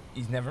not.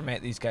 He's never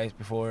met these guys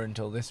before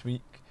until this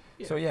week.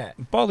 Yeah. So yeah,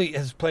 Bolly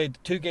has played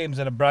 2 games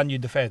in a brand new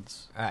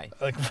defence. aye.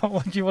 Like,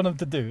 what do you want him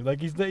to do? Like,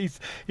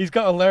 he's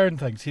got to learn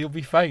things. He'll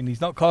be fine.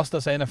 He's not cost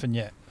us anything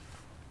yet.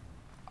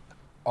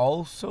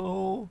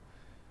 Also,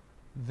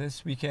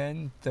 this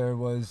weekend there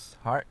was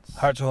Hearts.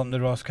 Hearts are home to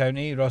Ross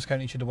County. Ross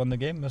County should have won the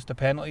game. Missed a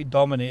penalty.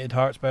 Dominated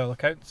Hearts by all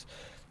accounts.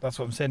 That's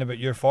what I'm saying about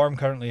your form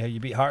currently. How you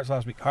beat Hearts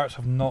last week. Hearts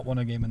have not won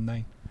a game in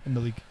 9 in the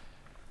league.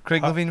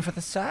 Craig Har- Levein for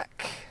the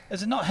sack.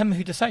 Is it not him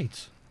who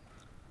decides?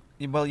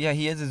 Well, yeah,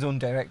 he is his own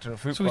director of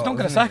football. So he's not going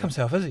to isn't sack he?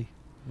 himself, is he?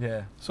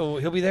 Yeah. So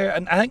he'll be there.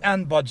 And I think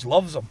Ann Budge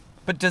loves him.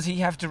 But does he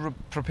have to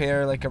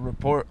prepare like a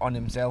report on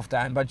himself to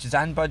Ann Budge? Does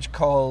Ann Budge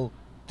call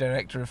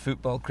director of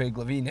football Craig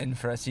Levein in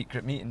for a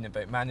secret meeting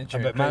about manager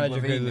About Craig manager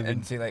Craig Levein Levein.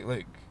 and say like,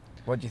 look,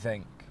 what do you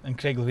think? And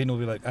Craig Levein will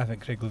be like, I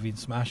think Craig Levein's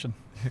smashing.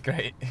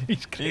 Great.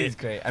 He's great. He's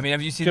great. I mean,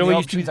 have you seen Do you know the what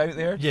used to options be- out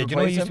there? Yeah, do you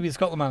know he used to be the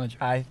Scotland manager?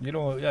 Aye. You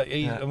know,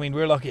 Yeah. I mean,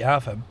 we're lucky to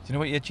have him. Do you know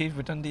what he achieved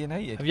with Dundee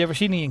United? Have you ever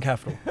seen Ian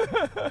Caffrell?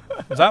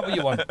 Is that what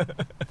you want?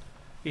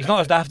 He's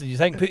not as daft as you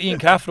think. Put Ian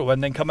Caffrell in,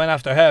 then come in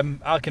after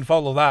him. I can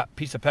follow that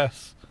piece of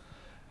piss.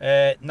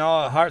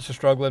 No, Hearts are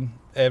struggling.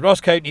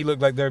 Ross County look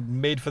like they're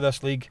made for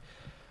this league.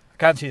 I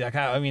can't see that.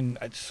 I mean,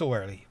 it's so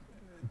early.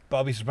 But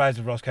I'll be surprised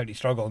if Ross County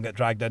struggle and get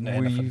dragged into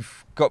anything.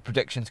 We've got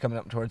predictions coming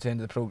up towards the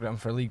end of the programme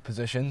for league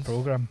positions.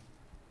 Programme.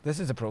 This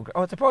is a programme.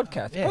 Oh, it's a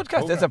podcast. Yeah,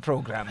 Podcast is programme. a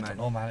programme, I man. don't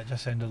know, man. It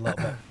just sounded a little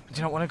bit. Do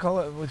you not want to call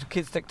it? Would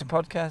kids stick to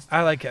podcast?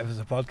 I like it if it's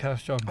a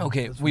podcast, John.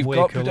 Okay, It's we've way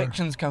got cooler.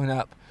 predictions coming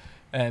up.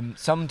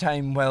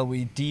 Sometime while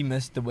we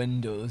demist the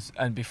windows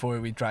and before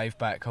we drive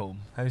back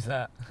home. How's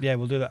that Yeah,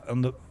 we'll do that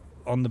on the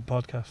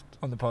podcast,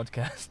 on the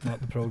podcast?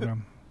 not the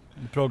programme.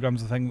 The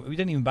programme's the thing. We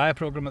didn't even buy a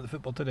programme at the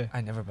football today. I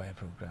never buy a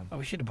programme. Oh,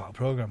 we should have bought a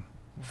programme.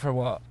 For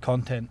what?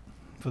 Content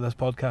for this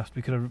podcast.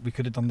 We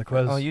could have done the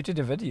quiz. Oh, you did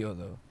a video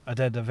though. I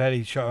did a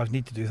very short. I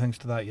need to do things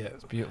to that yet.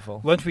 It's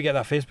beautiful. Once we get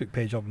that Facebook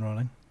page up and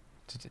running,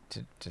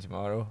 To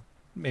tomorrow.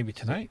 maybe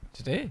tonight.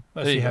 Today.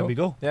 Let's There see you how go. we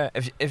go. Yeah,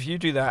 if you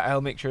do that,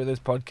 I'll make sure this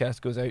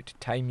podcast goes out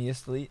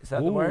timeously. Is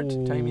that the word?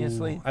 Ooh,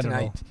 Timeously I don't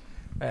know.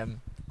 tonight.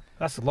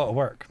 That's a lot of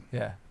work.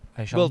 Yeah.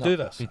 I shall We'll not do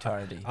this. be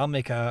tardy. I'll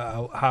make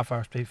a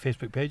half-hour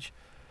Facebook page,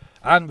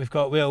 and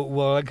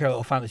we'll link our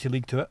little fantasy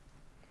league to it.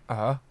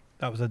 Uh-huh.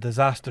 That was a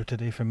disaster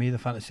today for me, the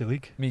fantasy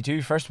league. Me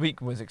too. First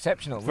week was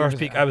exceptional. First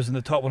week I was in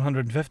the top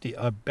 150.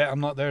 I bet I'm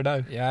not there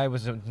now. Yeah, I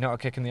was not a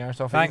kick in the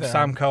arse off. Thanks, either.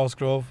 Sam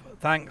Cosgrove.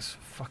 Thanks,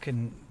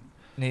 fucking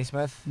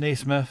Naismith.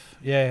 Naismith.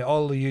 Yeah,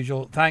 all the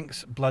usual.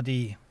 Thanks,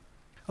 bloody.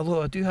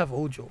 Although I do have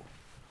Ojo.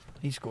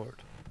 He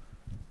scored.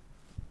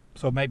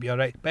 So it might be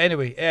alright. But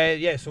anyway,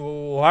 yeah,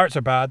 so Hearts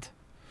are bad.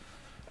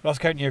 Ross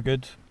County are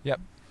good. Yep.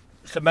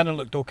 St Mirren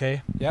looked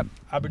okay. Yep.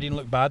 Aberdeen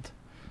looked bad.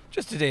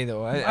 Just today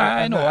though.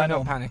 I know, I'm I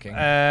know. not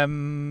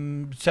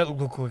panicking. Celtic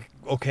looked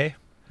okay.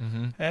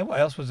 Mm-hmm. What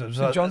else was it? It was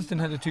St Johnston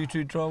had a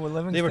 2-2 draw with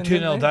Livingston. They were 2-0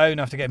 didn't they? down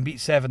after getting beat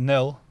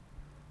 7-0.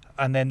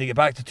 And then they get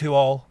back to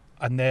 2-2.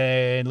 And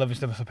then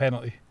Livingston with a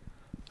penalty.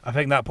 I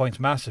think that point's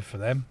massive for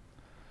them.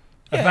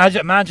 Yeah.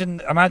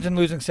 Imagine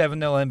losing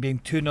 7-0 and being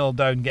 2-0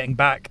 down, getting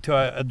back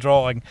to a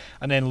drawing,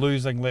 and then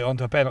losing late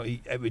onto a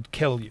penalty. It would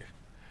kill you.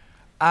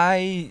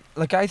 I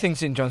think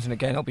St Johnstone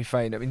again will be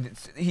fine. I mean,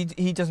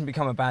 he doesn't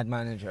become a bad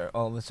manager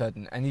all of a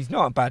sudden, and he's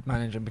not a bad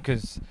manager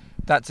because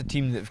that's a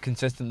team that have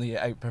consistently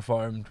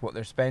outperformed what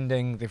they're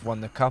spending. They've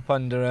won the cup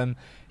under him.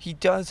 He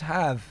does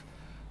have,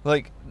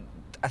 I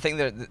think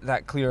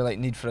that clear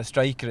need for a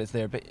striker is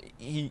there, but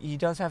he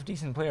does have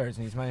decent players,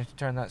 and he's managed to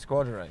turn that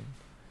squad around.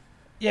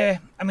 Yeah,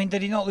 I mean,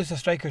 did he not lose a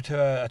striker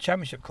to a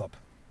championship club?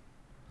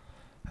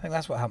 I think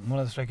that's what happened. One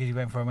of the strikers he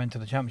went for went to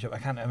the championship. I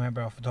can't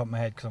remember off the top of my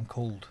head because I'm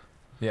cold.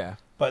 Yeah.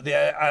 But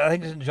I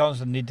think St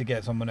Johnstone need to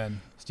get someone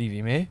in.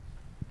 Stevie May.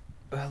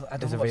 Well, I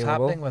Is don't know what's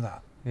available. happening with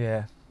that.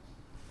 Yeah.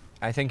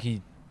 I think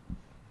he,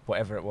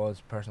 whatever it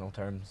was, personal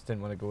terms,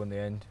 didn't want to go in the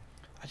end.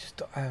 I just,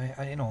 don't-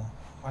 I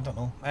don't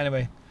know.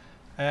 Anyway,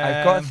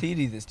 I've got a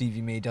theory that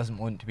Stevie May doesn't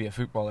want to be a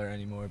footballer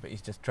anymore, but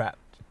he's just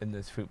trapped in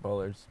this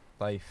footballer's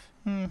life.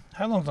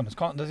 How long's on his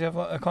contract? Does he have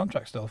a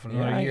contract still for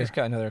another I think year? he's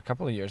got another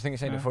couple of years. I think he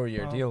signed a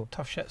 4-year Well, deal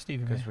Tough shit,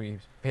 Stevie. because we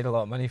paid a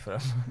lot of money for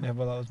him. Yeah,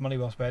 well, that was money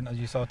well spent, as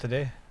you saw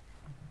today.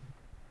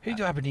 Who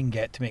do Aberdeen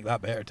get to make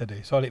that better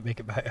today? Sorry to make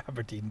it about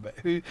Aberdeen, but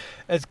who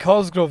is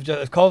Cosgrove?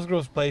 If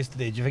Cosgrove plays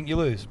today, do you think you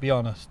lose? Be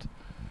honest.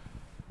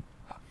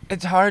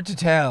 It's hard to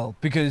tell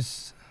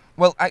because,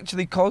 well,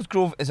 actually,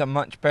 Cosgrove is a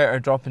much better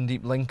drop and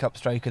deep link-up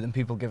striker than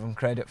people give him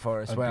credit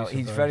for as I'd be well.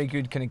 He's surprised. very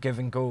good, kind of give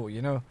and go,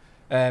 you know.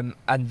 And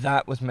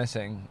that was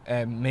missing.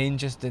 Main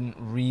just didn't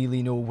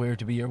really know where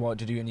to be or what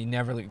to do, and he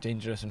never looked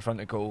dangerous in front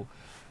of goal.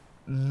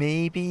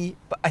 Maybe,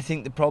 but I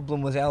think the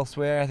problem was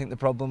elsewhere. I think the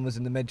problem was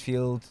in the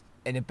midfield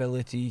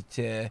inability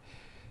to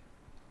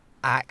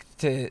act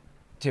to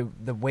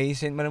the way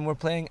St Mirren were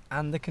playing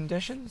and the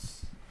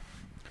conditions.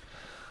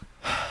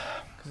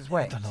 Because it's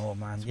wet. I don't know,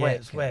 man. It's Yeah, wet,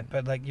 it's wet,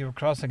 but like you were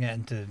crossing it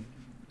into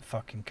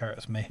fucking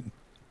Curtis Main.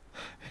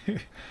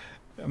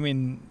 I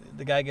mean,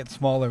 the guy gets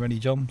smaller when he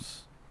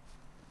jumps.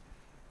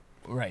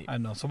 Right. I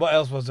know. So what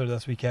else was there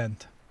this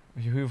weekend?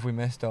 Who have we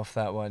missed off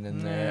that one?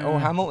 And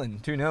Hamilton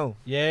 2-0.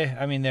 Yeah,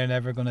 I mean they're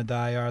never going to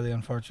die, are they?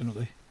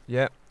 Unfortunately.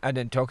 Yeah, and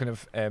then talking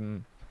of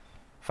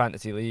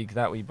fantasy league,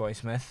 that wee boy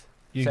Smith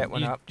set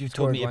one up. You told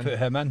scored me to one. put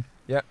him in.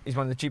 Yeah, he's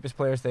one of the cheapest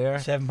players there.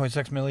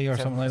 7.6 million or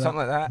something like that. Something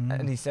like that, Mm.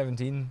 and he's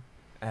 17.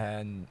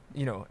 And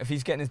you know, if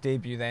he's getting his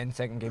debut, then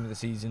second game of the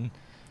season,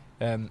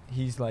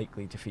 he's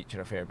likely to feature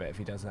a fair bit if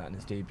he does that in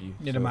his debut.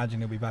 You'd So imagine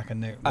he'll be back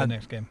in the And-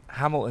 next game.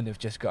 Hamilton have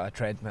just got a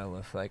treadmill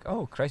of like,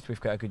 oh Christ, we've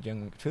got a good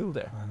young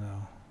midfielder.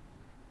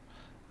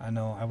 I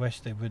know. I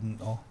wish they wouldn't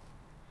though.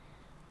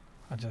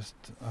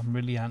 I'm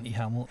really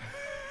anti-Hamilton.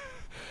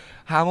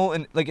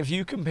 Hamilton, like if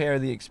you compare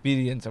the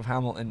experience of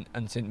Hamilton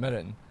and St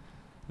Mirren,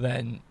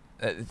 then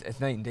it's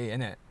night and day,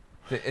 innit?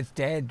 It's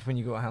dead when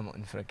you go to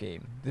Hamilton for a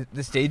game.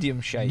 The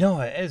stadium's shite. No,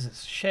 it is.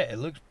 It's shit. It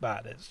looks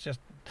bad. It's just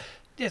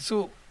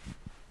So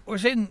we're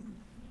saying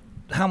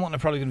Hamilton are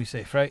probably going to be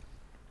safe, right?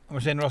 And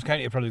we're saying Ross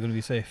County are probably going to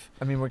be safe.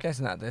 I mean, we're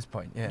guessing that at this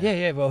point, yeah.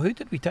 Yeah. Well, who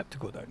did we tip to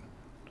go down?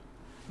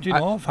 Do you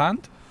know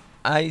offhand?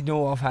 I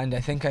know offhand. I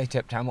think I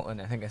tipped Hamilton.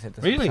 I think I said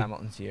this Really? was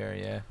Hamilton's year,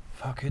 yeah.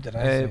 Fuck, who did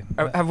I say?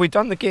 Have we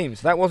done the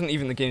games? That wasn't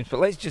even the games, but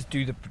let's just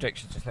do the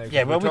predictions just now.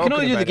 Yeah, well, we can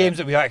only do the games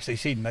that we've actually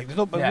seen. Like, there's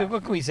no, Yeah.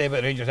 what can we say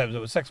about Rangers? It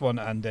was 6-1,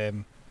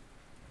 and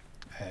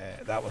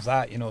that was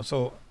that. You know.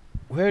 So,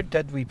 where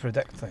did we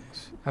predict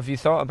things? Have you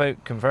thought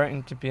about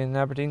converting to be an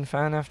Aberdeen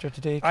fan after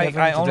today, Kevin?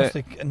 I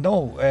honestly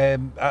no.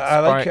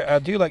 I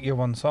do like your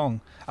one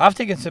song. I've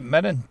taken St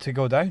Mirren to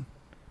go down.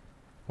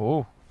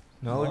 Oh,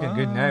 not looking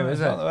good now, is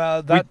it?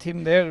 Well, that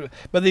team there,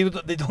 but they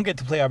don't get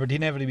to play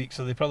Aberdeen every week,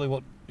 so they probably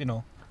won't,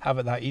 have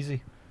it that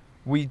easy.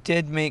 We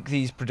did make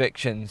these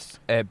predictions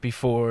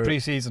before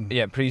Pre-season.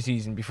 Yeah,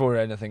 pre-season before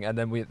anything, and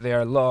then they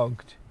are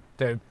logged.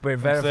 We're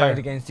It's verified there.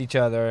 against each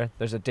other.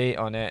 There's a date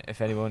on it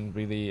if anyone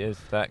really is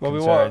that Well,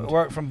 concerned. we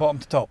work from bottom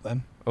to top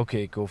then.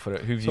 Okay, go for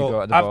it. Who've So you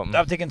got at the I've, bottom?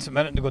 I've taken St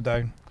Mirren to go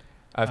down.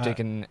 I've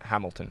taken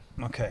Hamilton.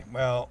 Okay,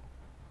 well,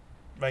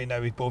 right now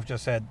we've both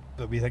just said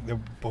that we think they're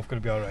both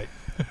going to be all right.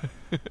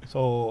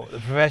 So the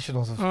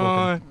professionals have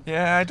spoken.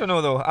 Yeah, I don't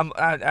know though.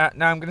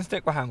 Now I'm going to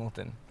stick with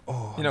Hamilton.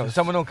 Oh,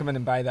 Someone will come in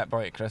and buy that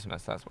boy at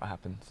Christmas. That's what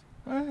happens.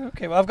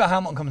 Okay, well, I've got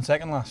Hamilton coming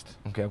second last.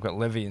 Okay, I've got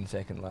Livy in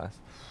second last.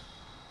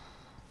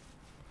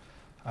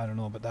 I don't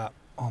know about that.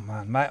 Oh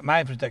man,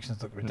 my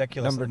predictions look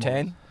ridiculous. Number at the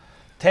moment.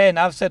 10. 10.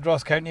 I've said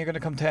Ross County are going to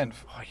come 10th.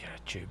 Oh, you're a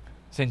tube.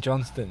 St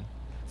Johnston.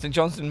 St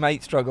Johnston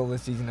might struggle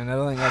this season, and I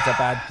don't think that's a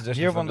bad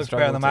position. Your for one them looks to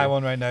better struggle than my to.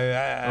 one right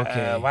now.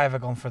 Okay. Why have I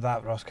gone for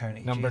that, Ross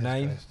County? Number Jesus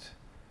 9. Christ.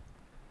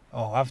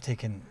 Oh, I've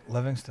taken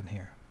Livingston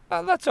here.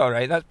 That's all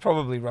right. That's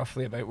probably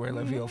roughly about where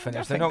Livy will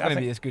finish. They're not going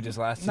to be as good as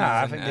last season.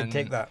 Nah, I think they'd and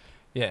take that.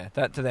 Yeah,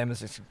 that to them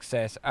is a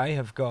success. I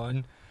have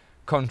gone,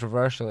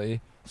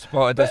 controversially,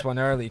 spotted this one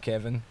early,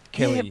 Kevin.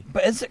 Killy. Yeah,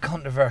 but is it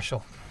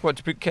controversial? What,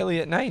 to put Killy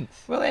at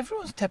 9th? Well,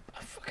 everyone's I've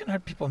fucking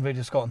heard people on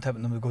Radio Scotland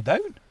tipping them to go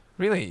down.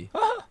 Really?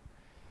 Ah.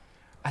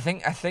 I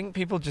think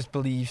people just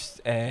believe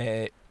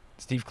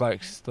Steve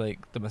Clark's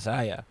like the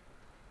Messiah.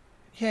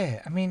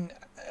 Yeah, I mean,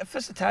 if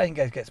this Italian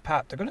guy gets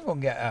papped, they're going to go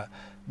and get a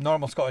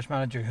normal Scottish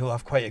manager who'll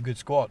have quite a good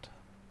squad.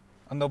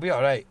 And they'll be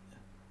alright.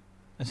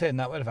 And saying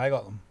that, where have I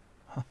got them?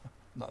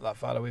 Not that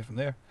far away from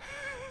there.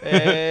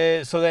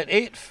 So then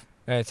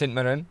 8th, St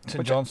Mirren.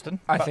 St Johnston.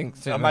 I think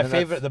St my Mirren,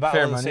 favourite, that's the fair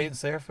Battle of the money.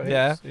 Saints there for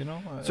Yeah.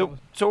 8th,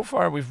 So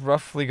far we've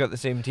roughly got the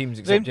same teams,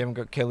 except Same. you haven't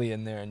got Killy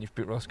in there, and you've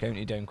put Ross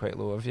County down quite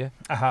low, have you?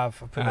 I've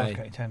put Aye. Ross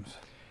County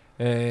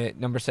times.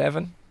 Number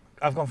 7.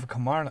 I've gone for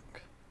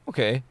Kilmarnock.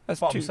 Okay, that's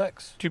Bottom two,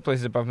 6. 2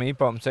 places above me.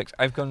 Bottom 6.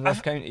 I've gone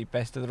Ross County,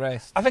 best of the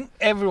rest. I think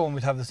everyone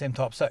would have the same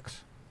top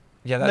 6.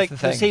 Yeah, that's like the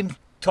thing. same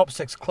top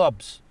 6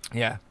 clubs.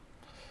 Yeah.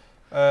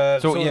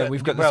 So yeah,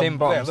 we've got the same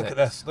bottom yeah, look six. at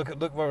this. Look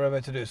what we're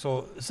about to do.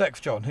 So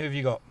 6th, John. Who have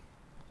you got?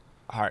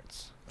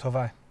 Hearts. So have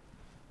I.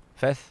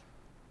 5th.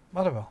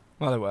 Motherwell.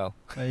 Motherwell.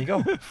 There you go.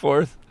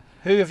 4th.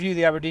 Who have you,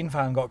 the Aberdeen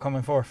fan, got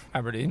coming 4th?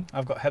 Aberdeen.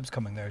 I've got Hibs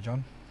coming there,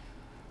 John.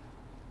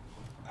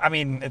 I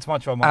mean, it's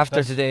much of a much.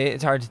 After today,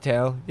 it's hard to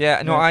tell.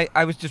 Yeah, no, Yeah.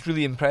 I was just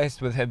really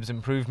impressed with Hibs'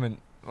 improvement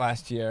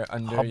last year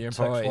under Hub your 6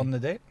 boy. won the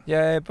day.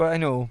 Yeah, but I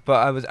know.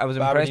 But I was impressed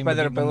Aberdeen by were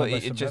their beaten them by ability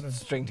to St just Mirren.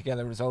 string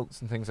together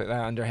results and things like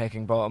that under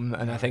Heckingbottom,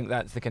 and I think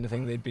that's the kind of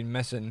thing they'd been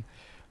missing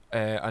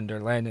under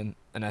Lennon,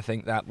 and I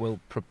think that will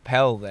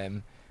propel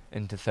them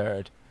into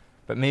third.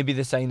 But maybe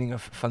the signing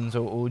of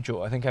Funzo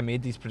Ojo, I think I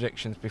made these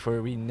predictions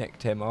before we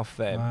nicked him off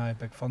them, Aye,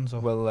 big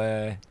Funzo.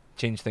 will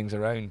change things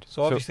around.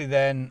 So obviously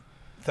then,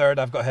 third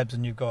I've got Hibs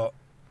and you've got...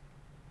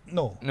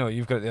 No,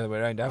 you've got it the other way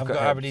around. I've got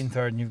Hibs. Aberdeen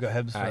third and you've got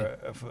Hibs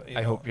Aye. for...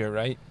 I hope you're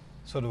right.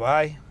 So do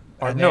I.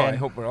 Or And no, then- I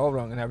hope we're all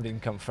wrong and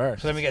Aberdeen come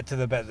first. So then we get to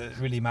the bit that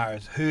really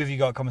matters. Who have you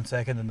got coming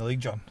second in the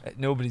league, John?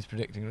 Nobody's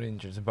predicting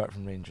Rangers apart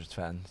from Rangers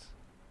fans.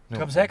 No.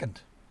 Come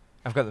second?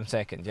 I've got them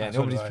second, yeah. So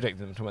Nobody's do I.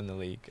 predicting them to win the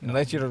league. No.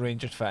 Unless you're a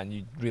Rangers fan,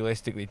 you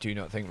realistically do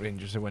not think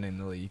Rangers are winning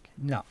the league.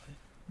 No.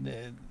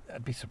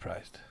 I'd be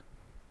surprised.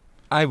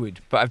 I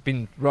would, but I've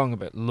been wrong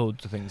about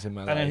loads of things in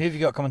my And then life. who have you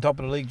got coming top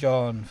of the league,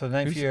 John, for the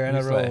ninth year in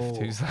a row?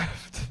 Who's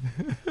left?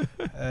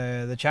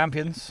 The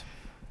champions,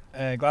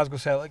 Glasgow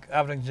Celtic,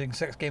 averaging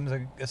 6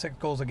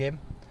 goals a game,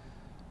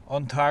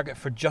 on target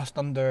for just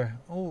under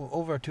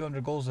over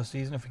 200 goals this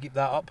season. If we keep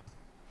that up,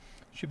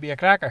 should be a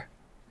cracker.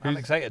 I'm Who's-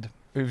 excited.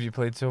 Who have you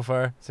played so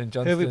far? St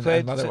Johnstone Who have we played?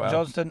 and St Motherwell.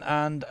 Johnston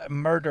and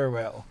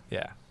Murderwell.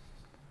 Yeah.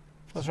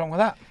 What's wrong with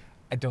that?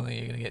 I don't think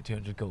you're going to get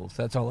 200 goals.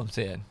 That's all I'm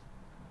saying.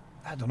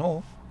 I don't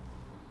know.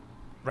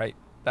 Right.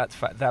 That's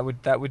that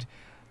would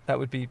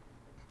be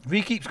If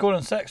we keep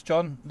scoring 6,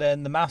 John,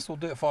 then the maths will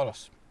do it for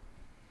us.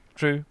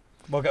 true.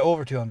 We'll get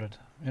over 200,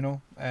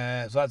 so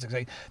that's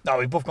exciting. No,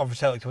 we've both gone for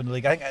Celtic to win the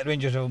league. I think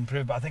Rangers will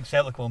improve, but I think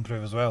Celtic will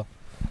improve as well.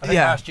 I think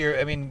Yeah. last year,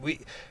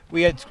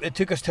 it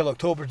took us till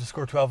October to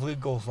score 12 league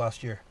goals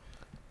last year.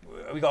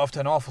 We got off to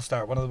an awful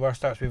start, one of the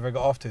worst starts we've ever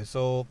got off to,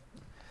 so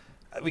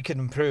we can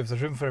improve.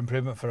 There's room for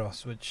improvement for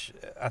us, which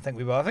I think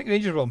we will. I think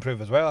Rangers will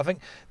improve as well. I think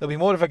there'll be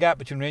more of a gap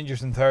between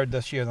Rangers and third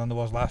this year than there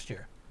was last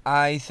year.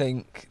 I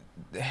think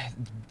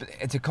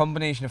it's a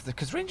combination of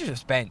because Rangers have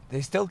spent.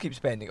 They still keep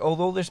spending,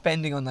 although they're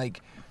spending on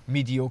like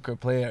mediocre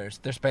players.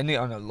 They're spending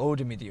on a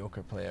load of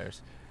mediocre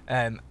players,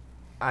 and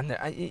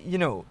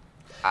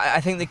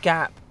I think the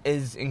gap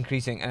is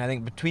increasing. And I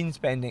think between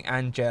spending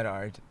and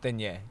Gerrard, then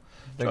they're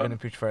John? going to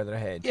push further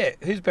ahead. Yeah,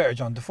 who's better,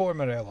 John, Defoe or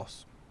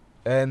Morelos?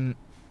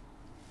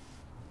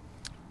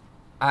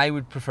 I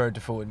would prefer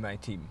Defoe in my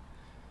team.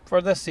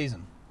 For this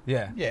season?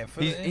 Yeah, Yeah,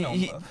 for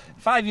He's-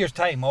 5 years'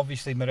 time,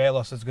 obviously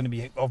Morelos is going to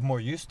be of more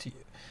use to you.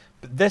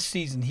 But this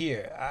season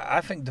here,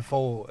 I think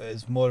Defoe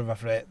is more of a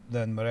threat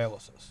than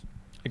Morelos is.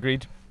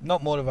 agreed.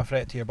 Not more of a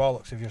threat to your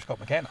bollocks if you're Scott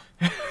McKenna,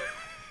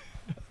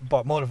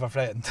 but more of a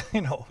threat,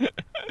 more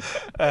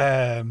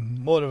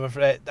of a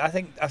threat. I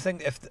think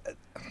if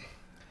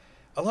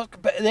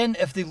but then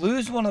if they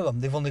lose one of them,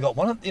 they've only got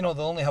one.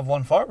 They'll only have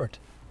one forward.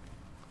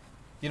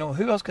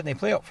 Who else can they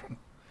play up front?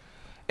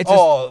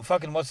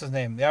 Fucking what's his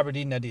name? The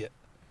Aberdeen idiot.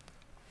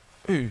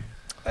 Who?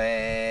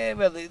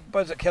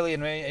 Was it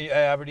Killian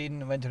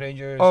Aberdeen went to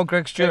Rangers? Oh,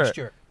 Greg Stewart. Greg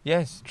Stewart.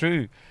 Yes,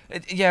 true.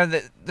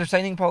 Their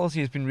signing policy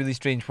has been really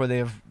strange. Where they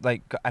have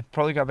I've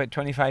probably got about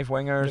 25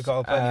 wingers, They've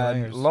got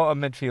plenty of wingers. a lot of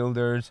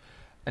midfielders,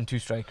 and 2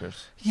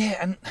 strikers. Yeah,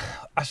 and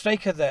a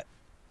striker that,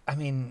 I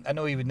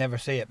know he would never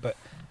say it, but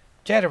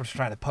Gerrard was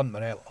trying to punt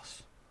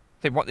Morelos.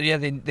 They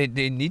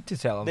need to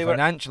sell him They were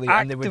financially,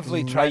 and they would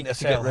actively like trying to to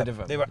sell get rid of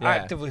him. They were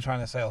actively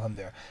trying to sell him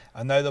there,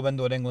 and now the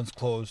window in England's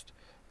closed,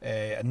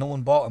 and no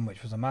one bought him,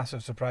 which was a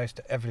massive surprise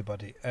to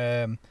everybody.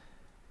 I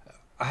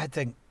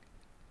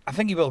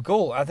think he will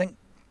go. I think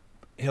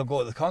he'll go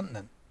to the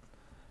continent.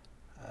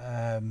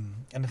 And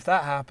if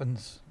that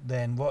happens,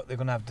 then what, they're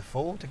going to have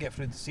Defoe to get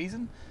through the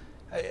season?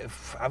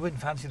 I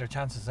wouldn't fancy their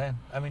chances then.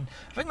 I think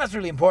that's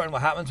really important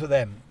what happens with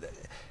them.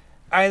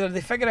 Either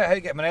they figure out how to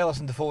get Morelos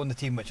and Defoe in the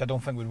team, which I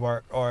don't think would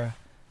work, or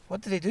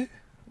what do they do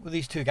with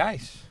these 2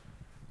 guys?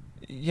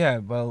 Yeah,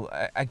 well,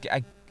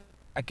 I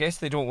guess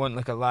they don't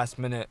want a last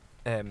minute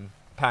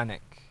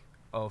panic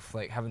of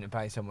having to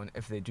buy someone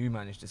if they do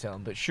manage to sell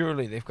them. But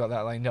surely they've got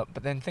that lined up.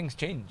 But then things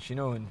change,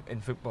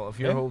 in football. If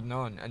you're holding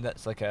on and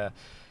that's a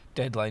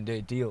deadline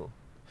day deal.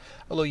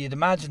 Although you'd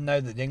imagine now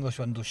that the English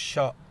window's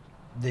shut,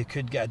 they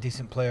could get a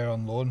decent player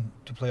on loan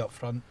to play up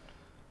front.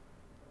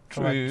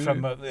 True.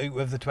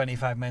 With the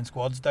 25-man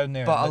squads down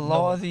there. But a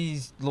lot of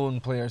these loan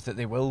players that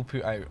they will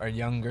put out are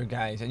younger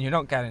guys, and you're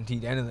not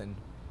guaranteed anything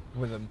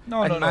with them.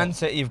 No. Man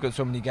City have got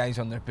so many guys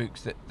on their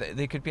books that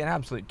they could be an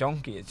absolute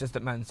donkey. It's just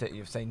that Man City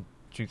have signed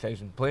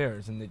 2,000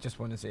 players, and they just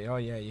want to say, oh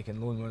yeah, you can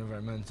loan one of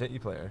our Man City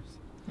players.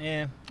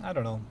 Yeah, I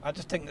don't know. I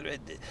just think that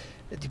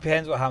it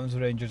depends what happens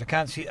with Rangers. I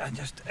can't see.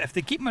 If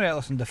they keep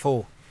Morelos and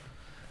Defoe,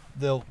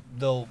 the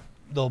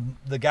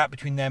gap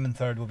between them and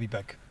third will be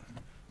big.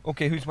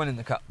 Okay, who's winning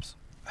the cups?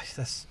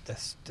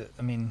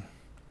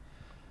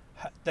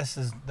 This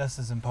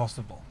is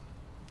impossible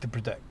to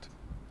predict.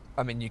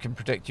 You can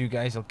predict you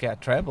guys will get a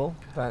treble.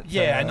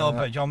 I know,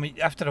 but John,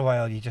 after a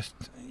while, you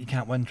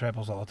can't win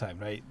trebles all the time,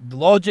 right? The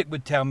logic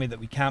would tell me that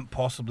we can't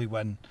possibly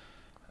win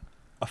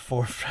a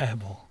 4th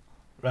treble,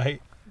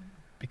 right?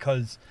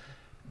 Because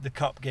the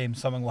cup game,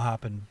 something will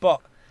happen.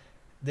 But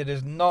there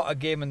is not a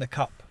game in the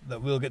cup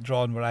that will get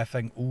drawn where I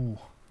think, ooh,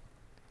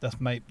 this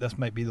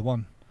might be the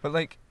one. But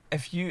like,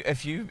 if you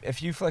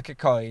flick a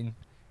coin,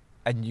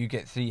 and you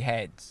get 3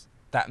 heads,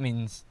 that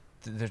means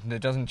that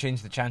doesn't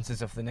change the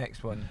chances of the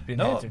next one being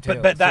heads or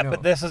tails.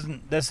 But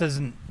this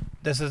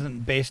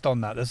isn't based on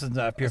that. This isn't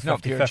a pure 50-50. It's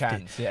not pure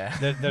chance. Yeah.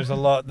 There's a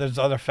lot. There's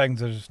other things.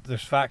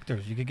 There's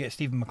factors. You could get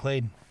Stephen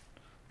McLean,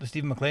 the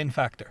Stephen McLean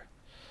factor.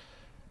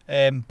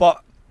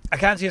 But I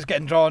can't see us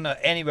getting drawn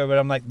anywhere where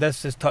I'm like,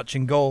 this is touch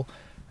and go.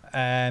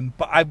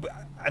 But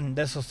and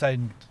this will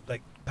sound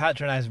like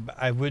patronising, but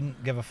I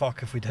wouldn't give a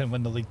fuck if we didn't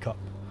win the League Cup.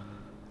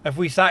 If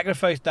we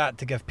sacrificed that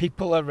to give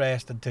people a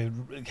rest and to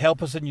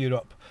help us in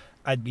Europe,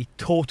 I'd be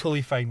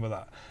totally fine with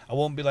that. I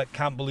won't be like,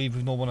 can't believe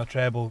we've not won a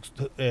treble,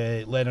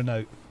 Lennon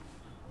out.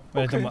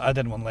 Okay. I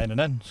didn't want Lennon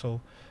in, so.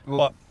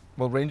 Will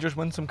Rangers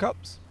win some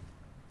cups?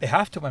 They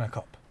have to win a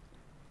cup.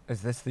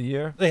 Is this the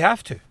year? They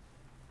have to.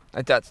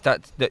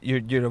 That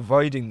you're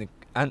avoiding the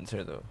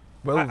answer though.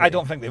 I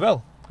don't think they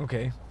will.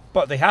 Okay.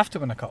 But they have to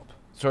win a cup.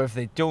 So if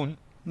they don't,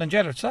 then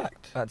Gerrard's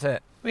sacked. that's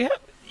it.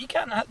 You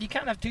can't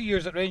have 2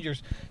 years at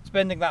Rangers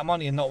spending that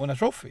money and not win a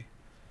trophy.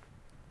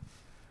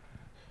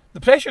 The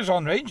pressure's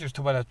on Rangers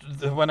to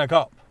win a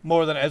cup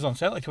more than it is on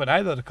Celtic to win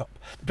either of the cup.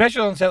 The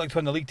pressure's on Celtic to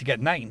win the league to get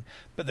 9,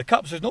 but the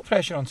cups, there's no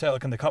pressure on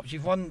Celtic in the cups.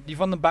 You've won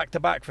them back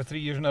to back for 3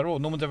 years in a row.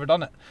 No one's ever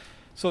done it.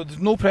 So there's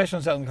no pressure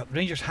on Celtic in the cup.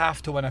 Rangers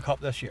have to win a cup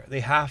this year. They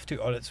have to,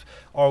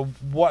 or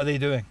what are they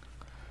doing?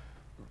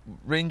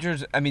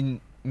 Rangers, I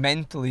mean,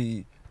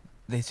 mentally,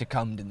 they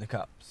succumbed in the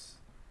cups,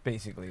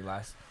 basically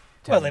last.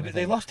 Well,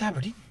 they lost to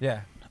Aberdeen.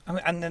 Yeah. I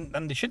mean,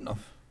 and they shouldn't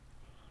have.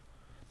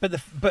 But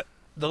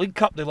the League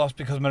Cup they lost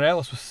because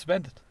Morelos was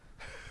suspended.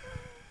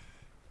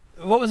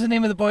 What was the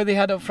name of the boy they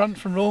had up front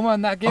from Roma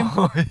in that game?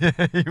 Oh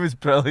yeah, he was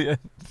brilliant.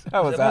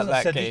 I was at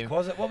that Sadiq, game.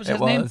 Was it? What was It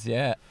his name? was,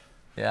 yeah.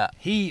 Yeah.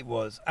 He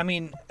was. I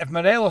mean, if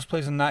Morelos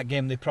plays in that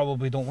game, they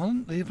probably don't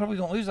win. They probably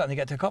don't lose that, and they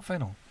get to a cup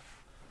final.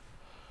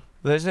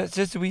 It's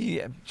just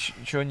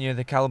showing you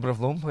the calibre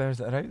of loan players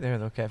that are out there,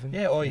 though, Kevin.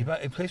 Yeah.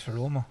 He plays for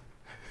Roma.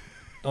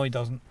 No, he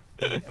doesn't.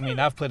 I mean,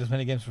 I've played as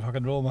many games for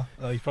fucking Roma.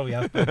 Oh, he probably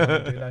has played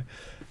now.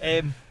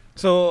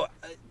 So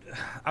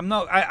I'm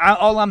not.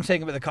 All I'm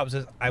saying about the cups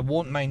is I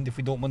won't mind if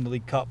we don't win the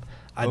League Cup.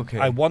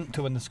 I want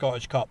to win the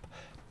Scottish Cup,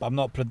 but I'm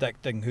not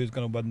predicting who's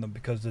going to win them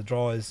because the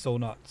draw is so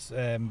nuts.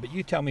 But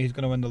you tell me who's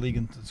going to win the league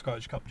and the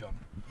Scottish Cup, John.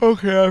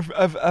 Okay,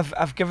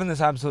 I've given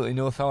this absolutely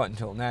no thought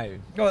until now.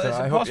 No, so it's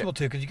impossible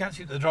to because you can't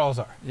see what the draws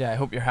are. Yeah, I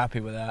hope you're happy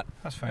with that.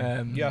 That's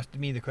fine. You asked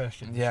me the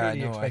question. Yeah,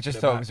 no, I just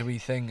thought it was a wee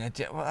thing.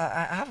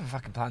 I haven't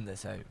fucking planned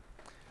this out.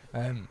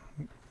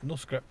 No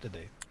script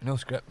today. No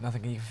script,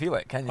 nothing. You can feel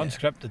it, can you?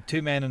 Unscripted.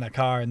 2 men in a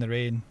car in the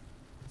rain.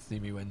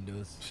 Steamy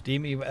windows.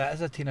 Steamy. That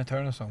is a Tina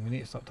Turner song. We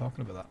need to stop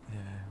talking about that.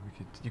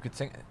 Yeah, you could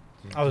sing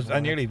it. I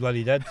nearly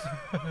bloody did.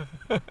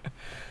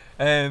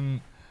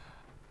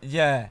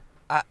 Yeah,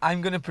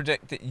 I'm going to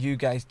predict that you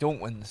guys don't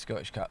win the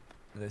Scottish Cup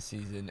this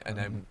season, and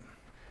I'm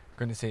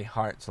going to say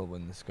Hearts will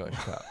win the Scottish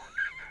Cup.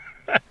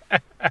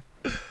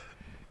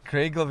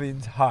 Craig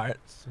Levine's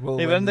Hearts will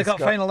They win won the cup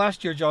final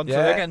last year, John. Yeah.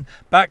 So they're getting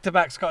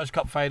back-to-back Scottish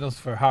Cup finals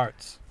for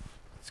Hearts.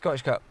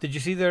 Scottish Cup. Did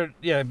you see their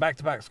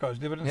back-to-back Scottish?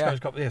 They were in the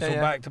Scottish Cup.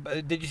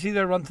 Did you see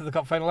their run to the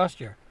cup final last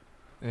year?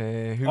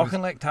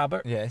 Auchinleck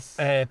Tabor. Yes.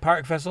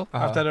 Park Thistle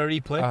after a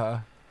replay. Uh-huh.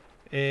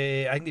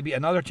 I think they beat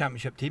another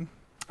championship team.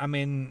 I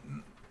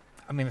mean,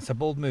 it's a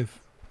bold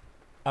move.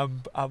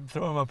 I'm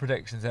throwing my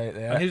predictions out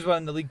there. And who's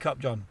winning the League Cup,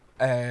 John?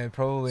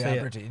 Probably Say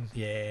Aberdeen.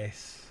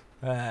 Yes.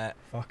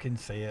 Fucking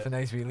say It's it. a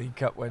nice wee League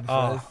Cup win for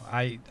us.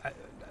 I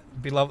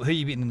be lovely. Who are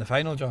you beating in the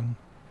final, John?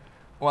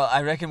 Well,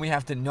 I reckon we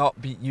have to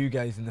not beat you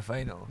guys in the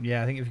final.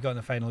 Yeah, I think if you got in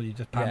the final, you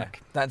just panic.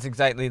 Yeah, that's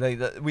exactly like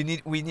that. We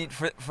need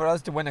for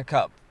us to win a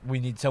cup, we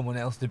need someone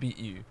else to beat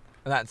you.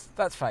 And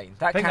that's fine.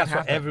 That I think can that's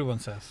happen. what everyone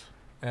says.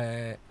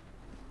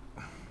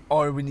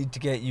 Or we need to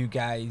get you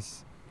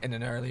guys in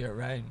an earlier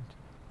round.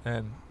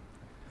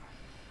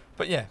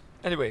 But yeah.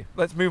 Anyway,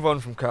 let's move on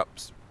from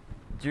cups.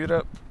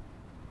 Europe.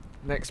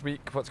 Next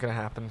week, what's going to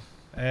happen?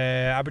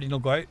 Aberdeen will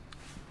go out.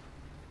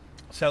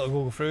 Celtic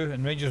will go through,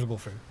 and Rangers will go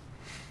through.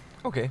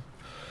 Okay.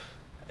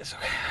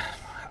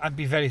 I'd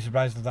be very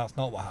surprised if that's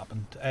not what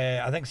happened.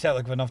 I think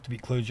Celtic have enough to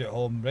beat Cluj at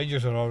home.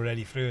 Rangers are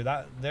already through.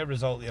 Their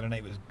result the other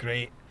night was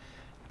great,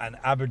 and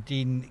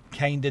Aberdeen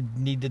kind of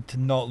needed to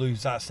not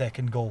lose that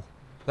second goal.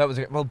 That was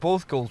well.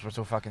 Both goals were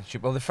so fucking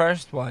stupid. Well, the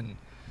first one,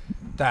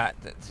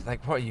 that's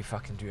like, what are you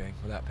fucking doing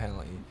with that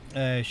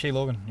penalty? Shea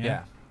Logan.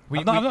 Yeah.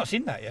 I've not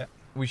seen that yet.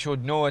 We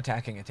showed no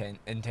attacking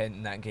intent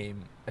in that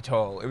game at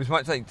all. It was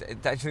much like,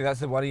 actually, that's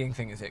the worrying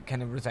thing, is it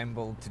kind of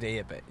resembled today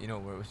a bit,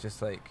 where it was just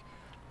like,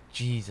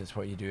 Jesus,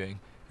 what are you doing?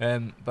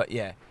 But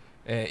yeah,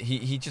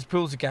 he just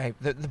pulls the guy.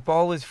 The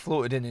ball is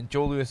floated in, and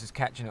Joe Lewis is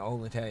catching it all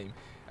the time,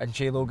 and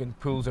Shea Logan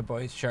pulls a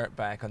boy's shirt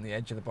back on the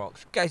edge of the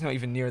box. Guy's not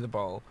even near the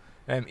ball.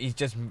 He's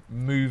just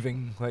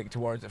moving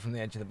towards it from the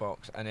edge of the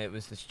box, and it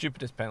was the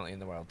stupidest penalty in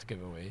the world to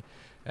give away.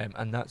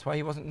 And that's why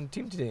he wasn't in the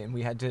team today, and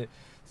we had to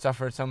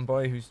suffer some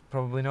boy who's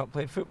probably not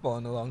played football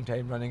in a long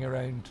time running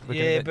around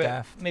looking a bit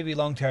daft. Maybe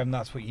long term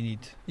that's what you need.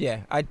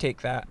 Yeah, I'd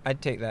take that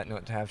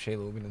not to have Shea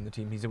Logan in the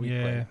team. He's a weak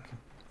link.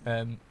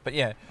 But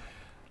yeah,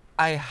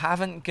 I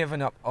haven't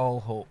given up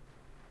all hope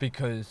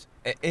because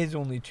it is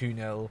only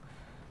 2-0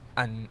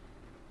 and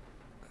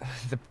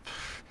the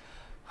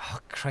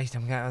Christ,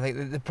 I'm gonna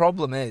like the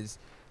problem is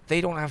they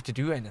don't have to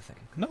do anything.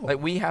 No.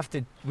 Like we have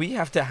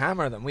to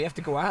hammer them. We have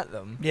to go at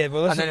them. Yeah,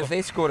 well, and then if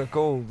they score a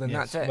goal, then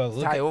Yes, that's it. well,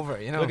 It's tie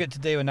over. You know. Look at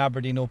today when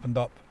Aberdeen opened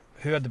up.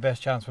 Who had the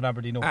best chance when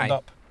Aberdeen opened Aye.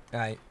 up?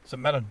 Aye.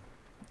 St Mirren.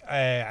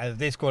 If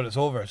they score, it's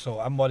over. So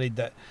I'm worried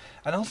that,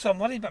 and also I'm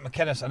worried about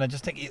McInnes, and I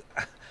just think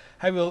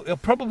he'll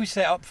probably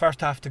set up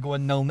first half to go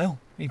in 0-0.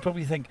 He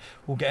probably think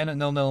we'll get in at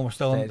 0-0 and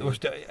we're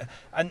still,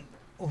 and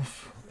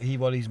he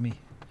worries me.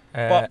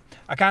 But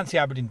I can't see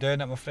Aberdeen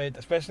doing it, I'm afraid,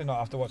 especially not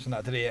after watching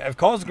that today. If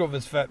Cosgrove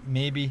is fit,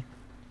 maybe.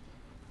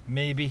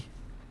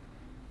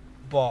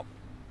 But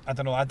I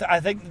don't know. I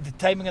think the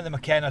timing of the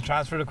McKenna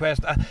transfer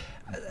request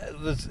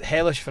was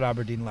hellish for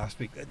Aberdeen last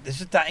week. It's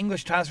just that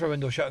English transfer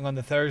window shutting on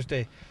the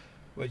Thursday,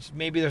 which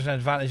maybe there's an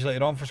advantage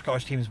later on for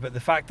Scottish teams, but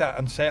the fact that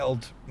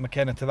unsettled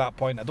McKenna to that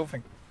point, I don't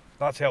think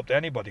that's helped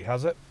anybody,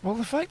 has it? Well,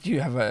 the fact you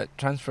have a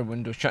transfer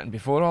window shutting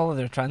before all of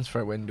their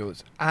transfer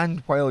windows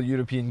and while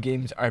European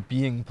games are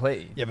being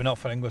played. Yeah, but not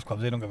for English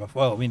clubs. They don't give a...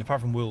 Well, I mean,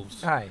 apart from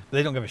Wolves. Aye.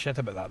 They don't give a shit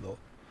about that, though.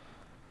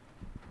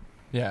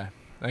 Yeah.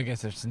 I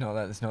guess it's not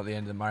the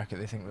end of the market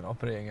they think they're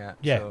operating at.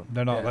 Yeah, so,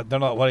 they're not. yeah. They're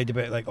not worried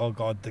about like, oh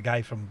god, the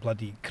guy from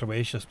bloody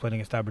Croatia's playing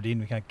against Aberdeen.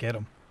 We can't get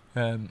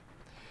him.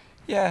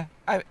 Yeah,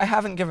 I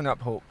haven't given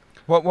up hope.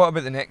 What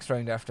about the next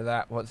round after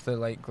that? What's the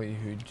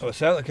likelihood? Oh,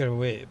 Celtic are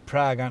away at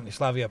Prague, aren't they?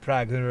 Slavia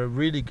Prague. They're a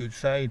really good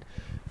side.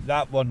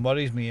 That one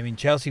worries me. I mean,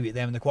 Chelsea beat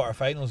them in the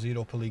quarterfinals of the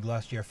Europa League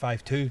last year,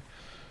 5-2.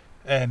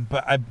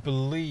 But I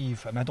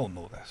believe, and I don't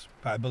know this,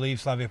 but I believe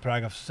Slavia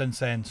Prague have since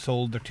then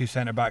sold their 2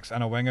 centre-backs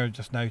and a winger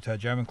just now to a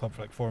German club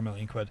for like £4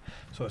 million.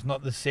 So it's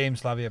not the same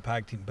Slavia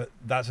Prague team, but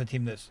that's a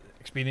team that's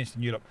experienced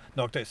in Europe.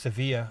 Knocked out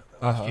Sevilla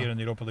last year in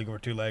the Europa League over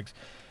 2 legs.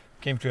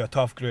 Came through a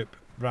tough group,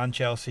 ran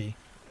Chelsea.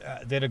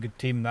 They're a good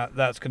team.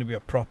 That's going to be a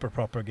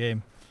proper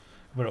game.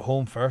 We're at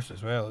home first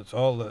as well. It's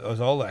all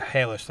the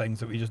hellish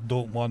things that we just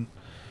don't want.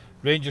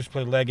 Rangers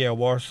played Legia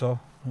Warsaw.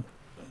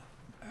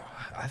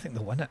 I think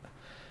they'll win it.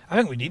 I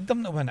think we need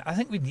them to win it. I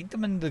think we need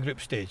them in the group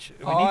stage.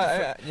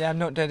 I'm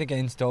not dead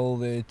against all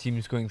the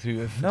teams going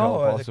through if at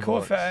all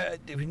possible.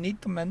 We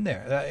need them in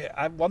there.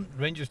 I want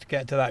Rangers to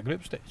get to that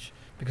group stage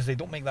because they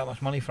don't make that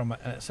much money from it,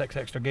 and it's 6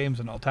 extra games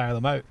and it'll tire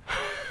them out.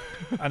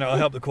 And it'll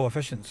help the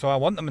coefficient. So I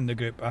want them in the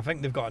group. I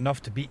think they've got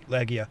enough to beat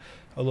Legia.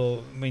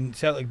 Although, I mean,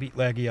 Celtic beat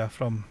Legia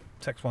from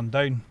 6-1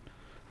 down.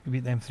 We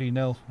beat them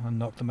 3-0 and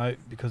knocked them out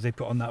because they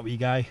put on that wee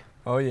guy.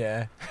 Oh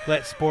yeah.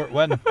 Let sport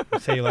win,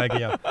 say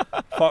Legia.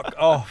 Fuck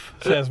off,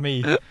 says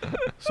me.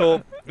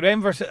 So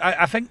Ren versus,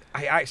 I think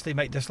I actually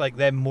might dislike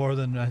them more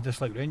than I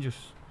dislike Rangers.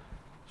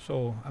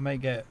 So I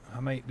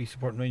might be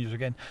supporting Rangers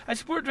again. I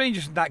supported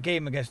Rangers in that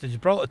game against the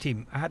Gibraltar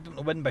team. I had them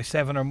to win by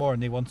 7 or more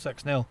and they won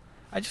 6-0.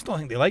 I just don't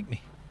think they like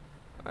me.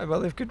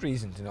 Well, they've good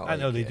reason to not. I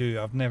know they do.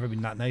 I've never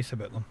been that nice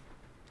about them.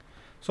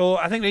 So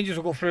I think Rangers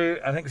will go through.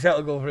 I think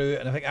Celtic will go through,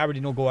 and I think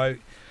Aberdeen will go out.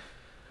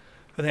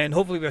 And then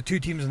hopefully we have 2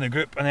 teams in the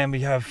group, and then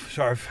we have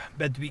sort of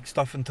midweek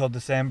stuff until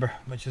December,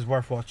 which is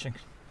worth watching.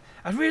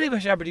 I really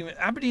wish Aberdeen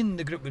in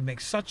the group would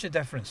make such a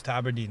difference to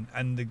Aberdeen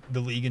and the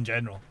league in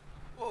general.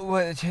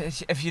 Well,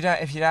 if you'd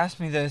asked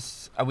me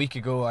this a week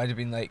ago, I'd have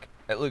been like,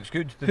 it looks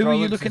good. Who were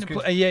you looking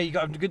at? Yeah, you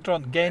got a good draw.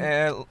 Ghent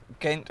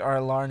or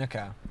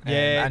Larnaca.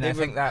 Yeah, and I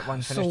think that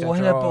one finished so a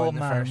draw winnable, in the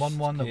man. first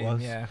 1-1 it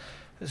was. Yeah.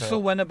 It's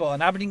so winnable,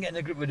 and Aberdeen getting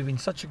the group would have been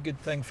such a good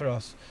thing for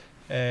us.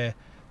 The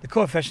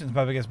coefficient's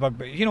my biggest bug,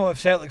 but you know, if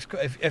Celtic's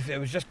if it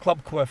was just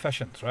club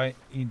coefficients, right?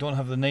 You don't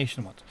have the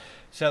nation ones.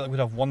 Celtic would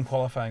have 1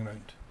 qualifying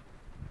round.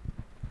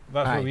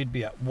 That's where we'd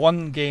be at.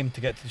 1 game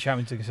to get to the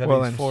Champions League instead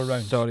of 4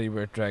 rounds. Sorry,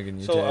 we're dragging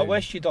you So down. I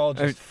wish you'd all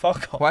just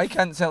fuck off. Why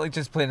can't Celtic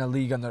just play in a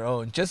league on their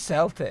own? Just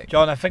Celtic.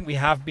 John, I think we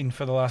have been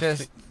for the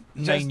last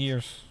 9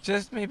 years.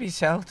 Just maybe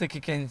Celtic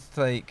against,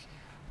 like,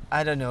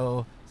 I don't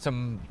know,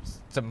 some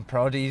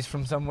proddies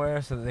from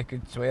somewhere so that they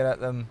could swear at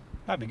them.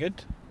 That'd be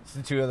good. It's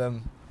the 2 of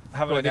them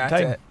having a good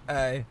time.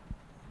 Aye.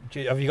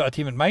 Have you got a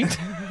team in mind?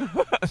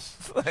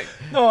 Like,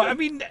 no, I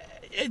mean,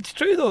 it's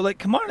true though. Like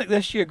Kilmarnock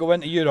this year go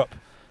into Europe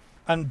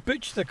and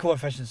butch the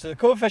coefficient. So the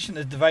coefficient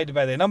is divided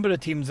by the number of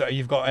teams that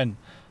you've got in.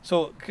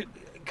 So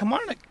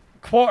Kilmarnock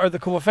quarter the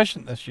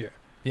coefficient this year.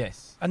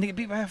 Yes. And they get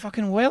beat by a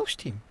fucking Welsh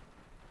team.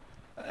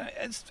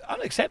 It's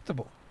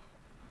unacceptable.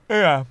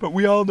 Yeah, but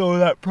we all know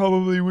that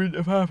probably wouldn't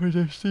have happened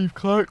if Steve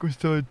Clarke was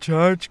still in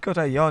charge. God,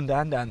 I yawned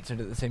and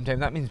answered at the same time.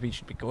 That means we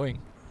should be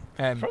going.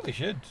 Probably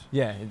should.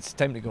 Yeah, it's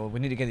time to go. We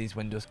need to get these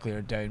windows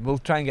cleared down. We'll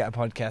try and get a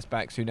podcast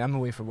back soon. I'm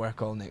away for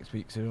work all next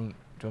week, so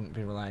don't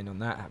be relying on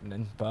that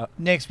happening. But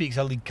next week's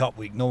a League Cup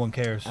week. No one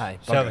cares. Aye,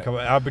 Celtic,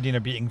 Aberdeen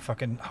are beating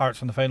fucking Hearts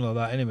in the final of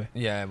that anyway.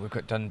 Yeah, we've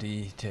got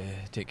Dundee to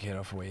take care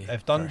of away.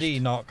 If Dundee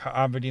knock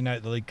Aberdeen out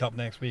of the League Cup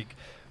next week,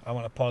 I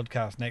want a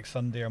podcast next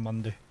Sunday or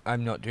Monday.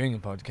 I'm not doing a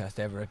podcast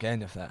ever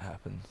again if that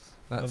happens.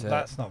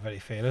 That's not very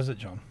fair, is it,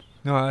 John?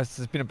 No, it's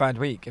been a bad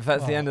week. If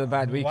that's the end of the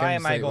bad week, why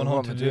am I going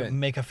home to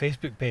make a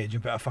Facebook page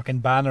and put a fucking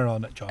banner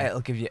on it, John?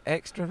 It'll give you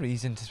extra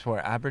reason to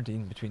support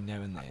Aberdeen between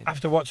now and then.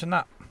 After watching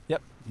that?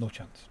 Yep. No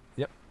chance.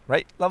 Yep.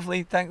 Right,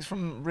 lovely. Thanks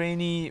from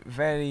rainy,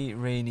 very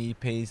rainy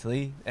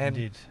Paisley.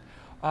 Indeed.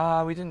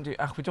 We didn't do.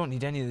 We don't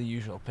need any of the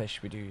usual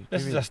pish we do.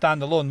 This do is we? a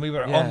standalone. We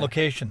were Yeah. on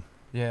location.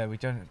 Yeah, we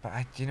don't. But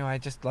I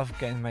just love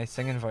getting my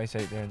singing voice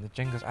out there and the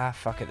jingles.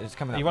 Fuck it, it's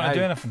coming up. You want now. to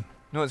do anything?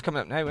 No, it's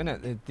coming up now, isn't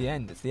it? The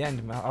end. It's the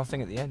end. I'll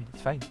sing at the end.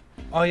 It's fine.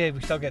 Oh yeah,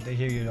 we still get to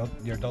hear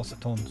your dulcet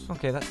tones.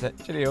 Okay, that's it.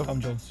 Cheerio. Tom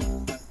Jones.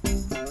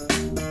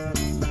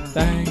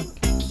 Thank